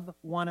love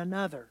one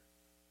another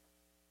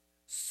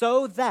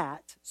so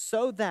that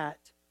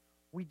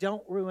we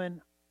don't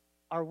ruin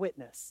our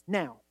witness.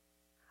 Now,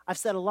 I've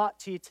said a lot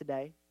to you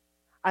today.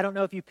 I don't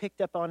know if you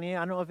picked up on it. I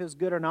don't know if it was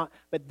good or not,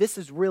 but this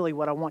is really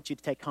what I want you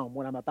to take home,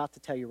 what I'm about to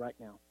tell you right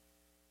now.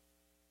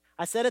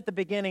 I said at the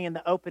beginning in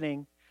the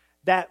opening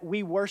that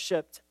we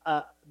worshiped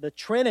the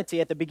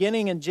Trinity at the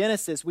beginning in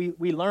Genesis,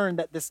 we learned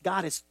that this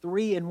God is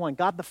three in one.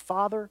 God the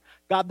Father,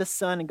 God the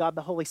Son, and God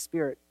the Holy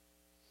Spirit.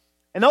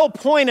 And the whole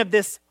point of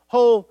this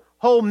whole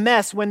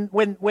mess when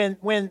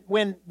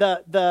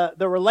the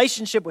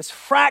relationship was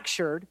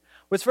fractured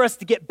was for us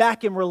to get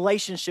back in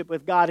relationship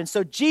with God. And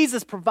so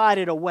Jesus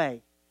provided a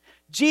way.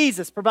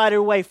 Jesus provided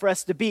a way for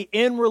us to be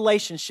in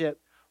relationship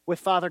with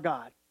Father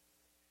God.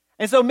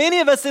 And so many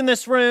of us in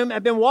this room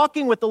have been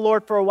walking with the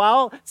Lord for a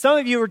while. Some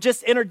of you were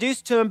just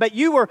introduced to Him, but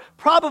you were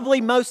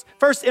probably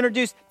first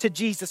introduced to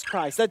Jesus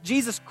Christ. That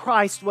Jesus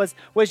Christ was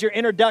your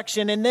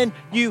introduction, and then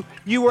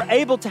you were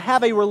able to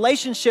have a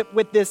relationship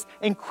with this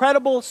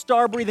incredible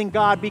star-breathing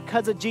God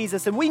because of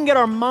Jesus. And we can get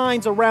our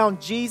minds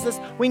around Jesus.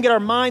 We can get our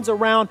minds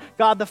around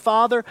God the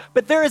Father.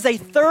 But there is a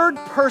third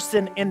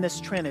person in this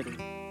Trinity.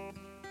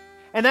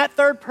 And that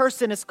third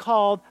person is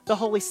called the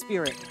Holy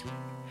Spirit.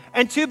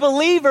 And to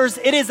believers,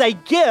 it is a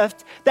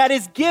gift that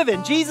is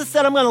given. Jesus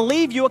said, I'm going to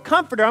leave you a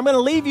comforter. I'm going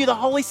to leave you the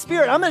Holy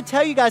Spirit. I'm going to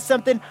tell you guys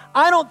something.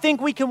 I don't think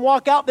we can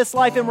walk out this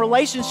life in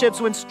relationships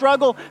when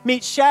struggle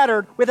meets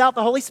shattered without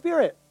the Holy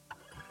Spirit.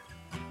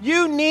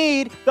 You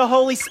need the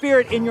Holy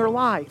Spirit in your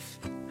life.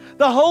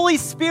 The Holy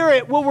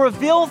Spirit will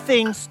reveal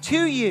things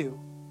to you.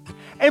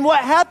 And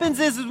what happens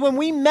is when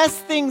we mess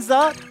things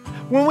up,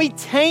 when we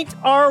taint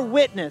our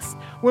witness,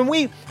 when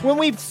we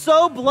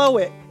so blow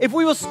it, if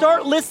we will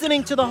start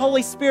listening to the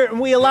Holy Spirit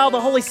and we allow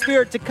the Holy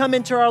Spirit to come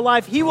into our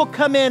life, He will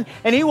come in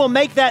and He will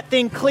make that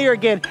thing clear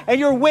again, and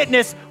your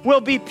witness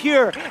will be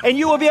pure, and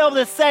you will be able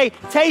to say,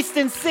 taste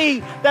and see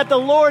that the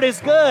Lord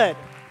is good.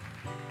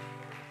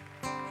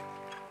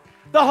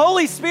 The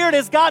Holy Spirit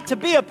has got to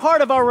be a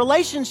part of our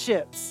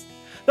relationships.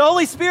 The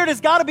Holy Spirit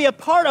has got to be a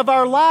part of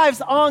our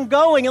lives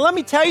ongoing. And let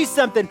me tell you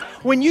something.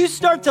 When you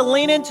start to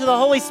lean into the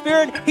Holy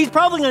Spirit, He's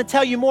probably going to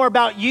tell you more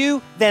about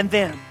you than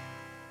them.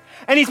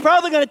 And He's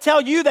probably going to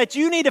tell you that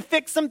you need to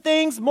fix some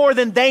things more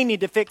than they need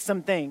to fix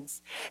some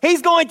things.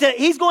 He's going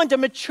to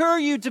mature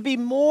you to be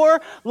more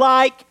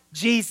like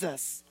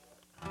Jesus,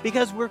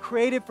 because we're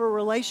created for a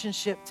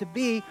relationship to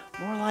be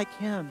more like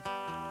Him,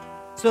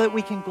 so that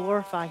we can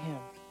glorify Him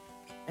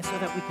and so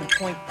that we can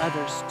point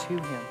others to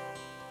Him.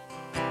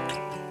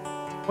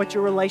 What's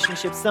your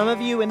relationship? Some of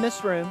you in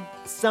this room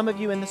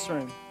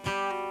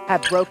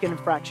have broken and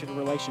fractured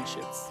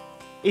relationships.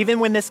 Even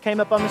when this came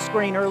up on the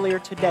screen earlier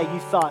today, you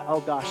thought, oh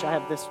gosh, I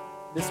have this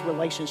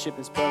relationship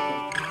is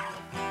broken.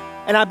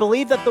 And I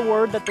believe that the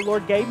word that the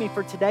Lord gave me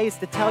for today is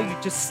to tell you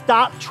to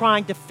stop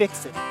trying to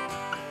fix it.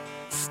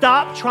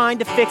 Stop trying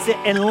to fix it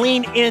and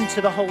lean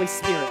into the Holy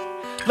Spirit.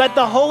 Let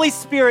the Holy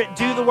Spirit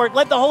do the work.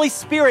 Let the Holy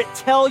Spirit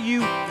tell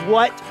you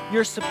what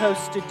you're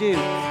supposed to do.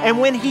 And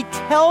when He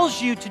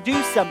tells you to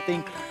do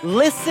something,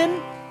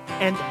 listen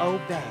and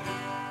obey.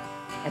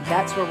 And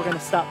that's where we're going to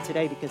stop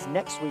today, because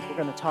next week we're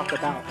going to talk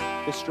about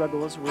the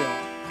struggle is real,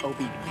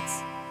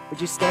 obedience.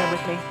 Would you stand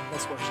with me?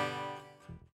 Let's worship.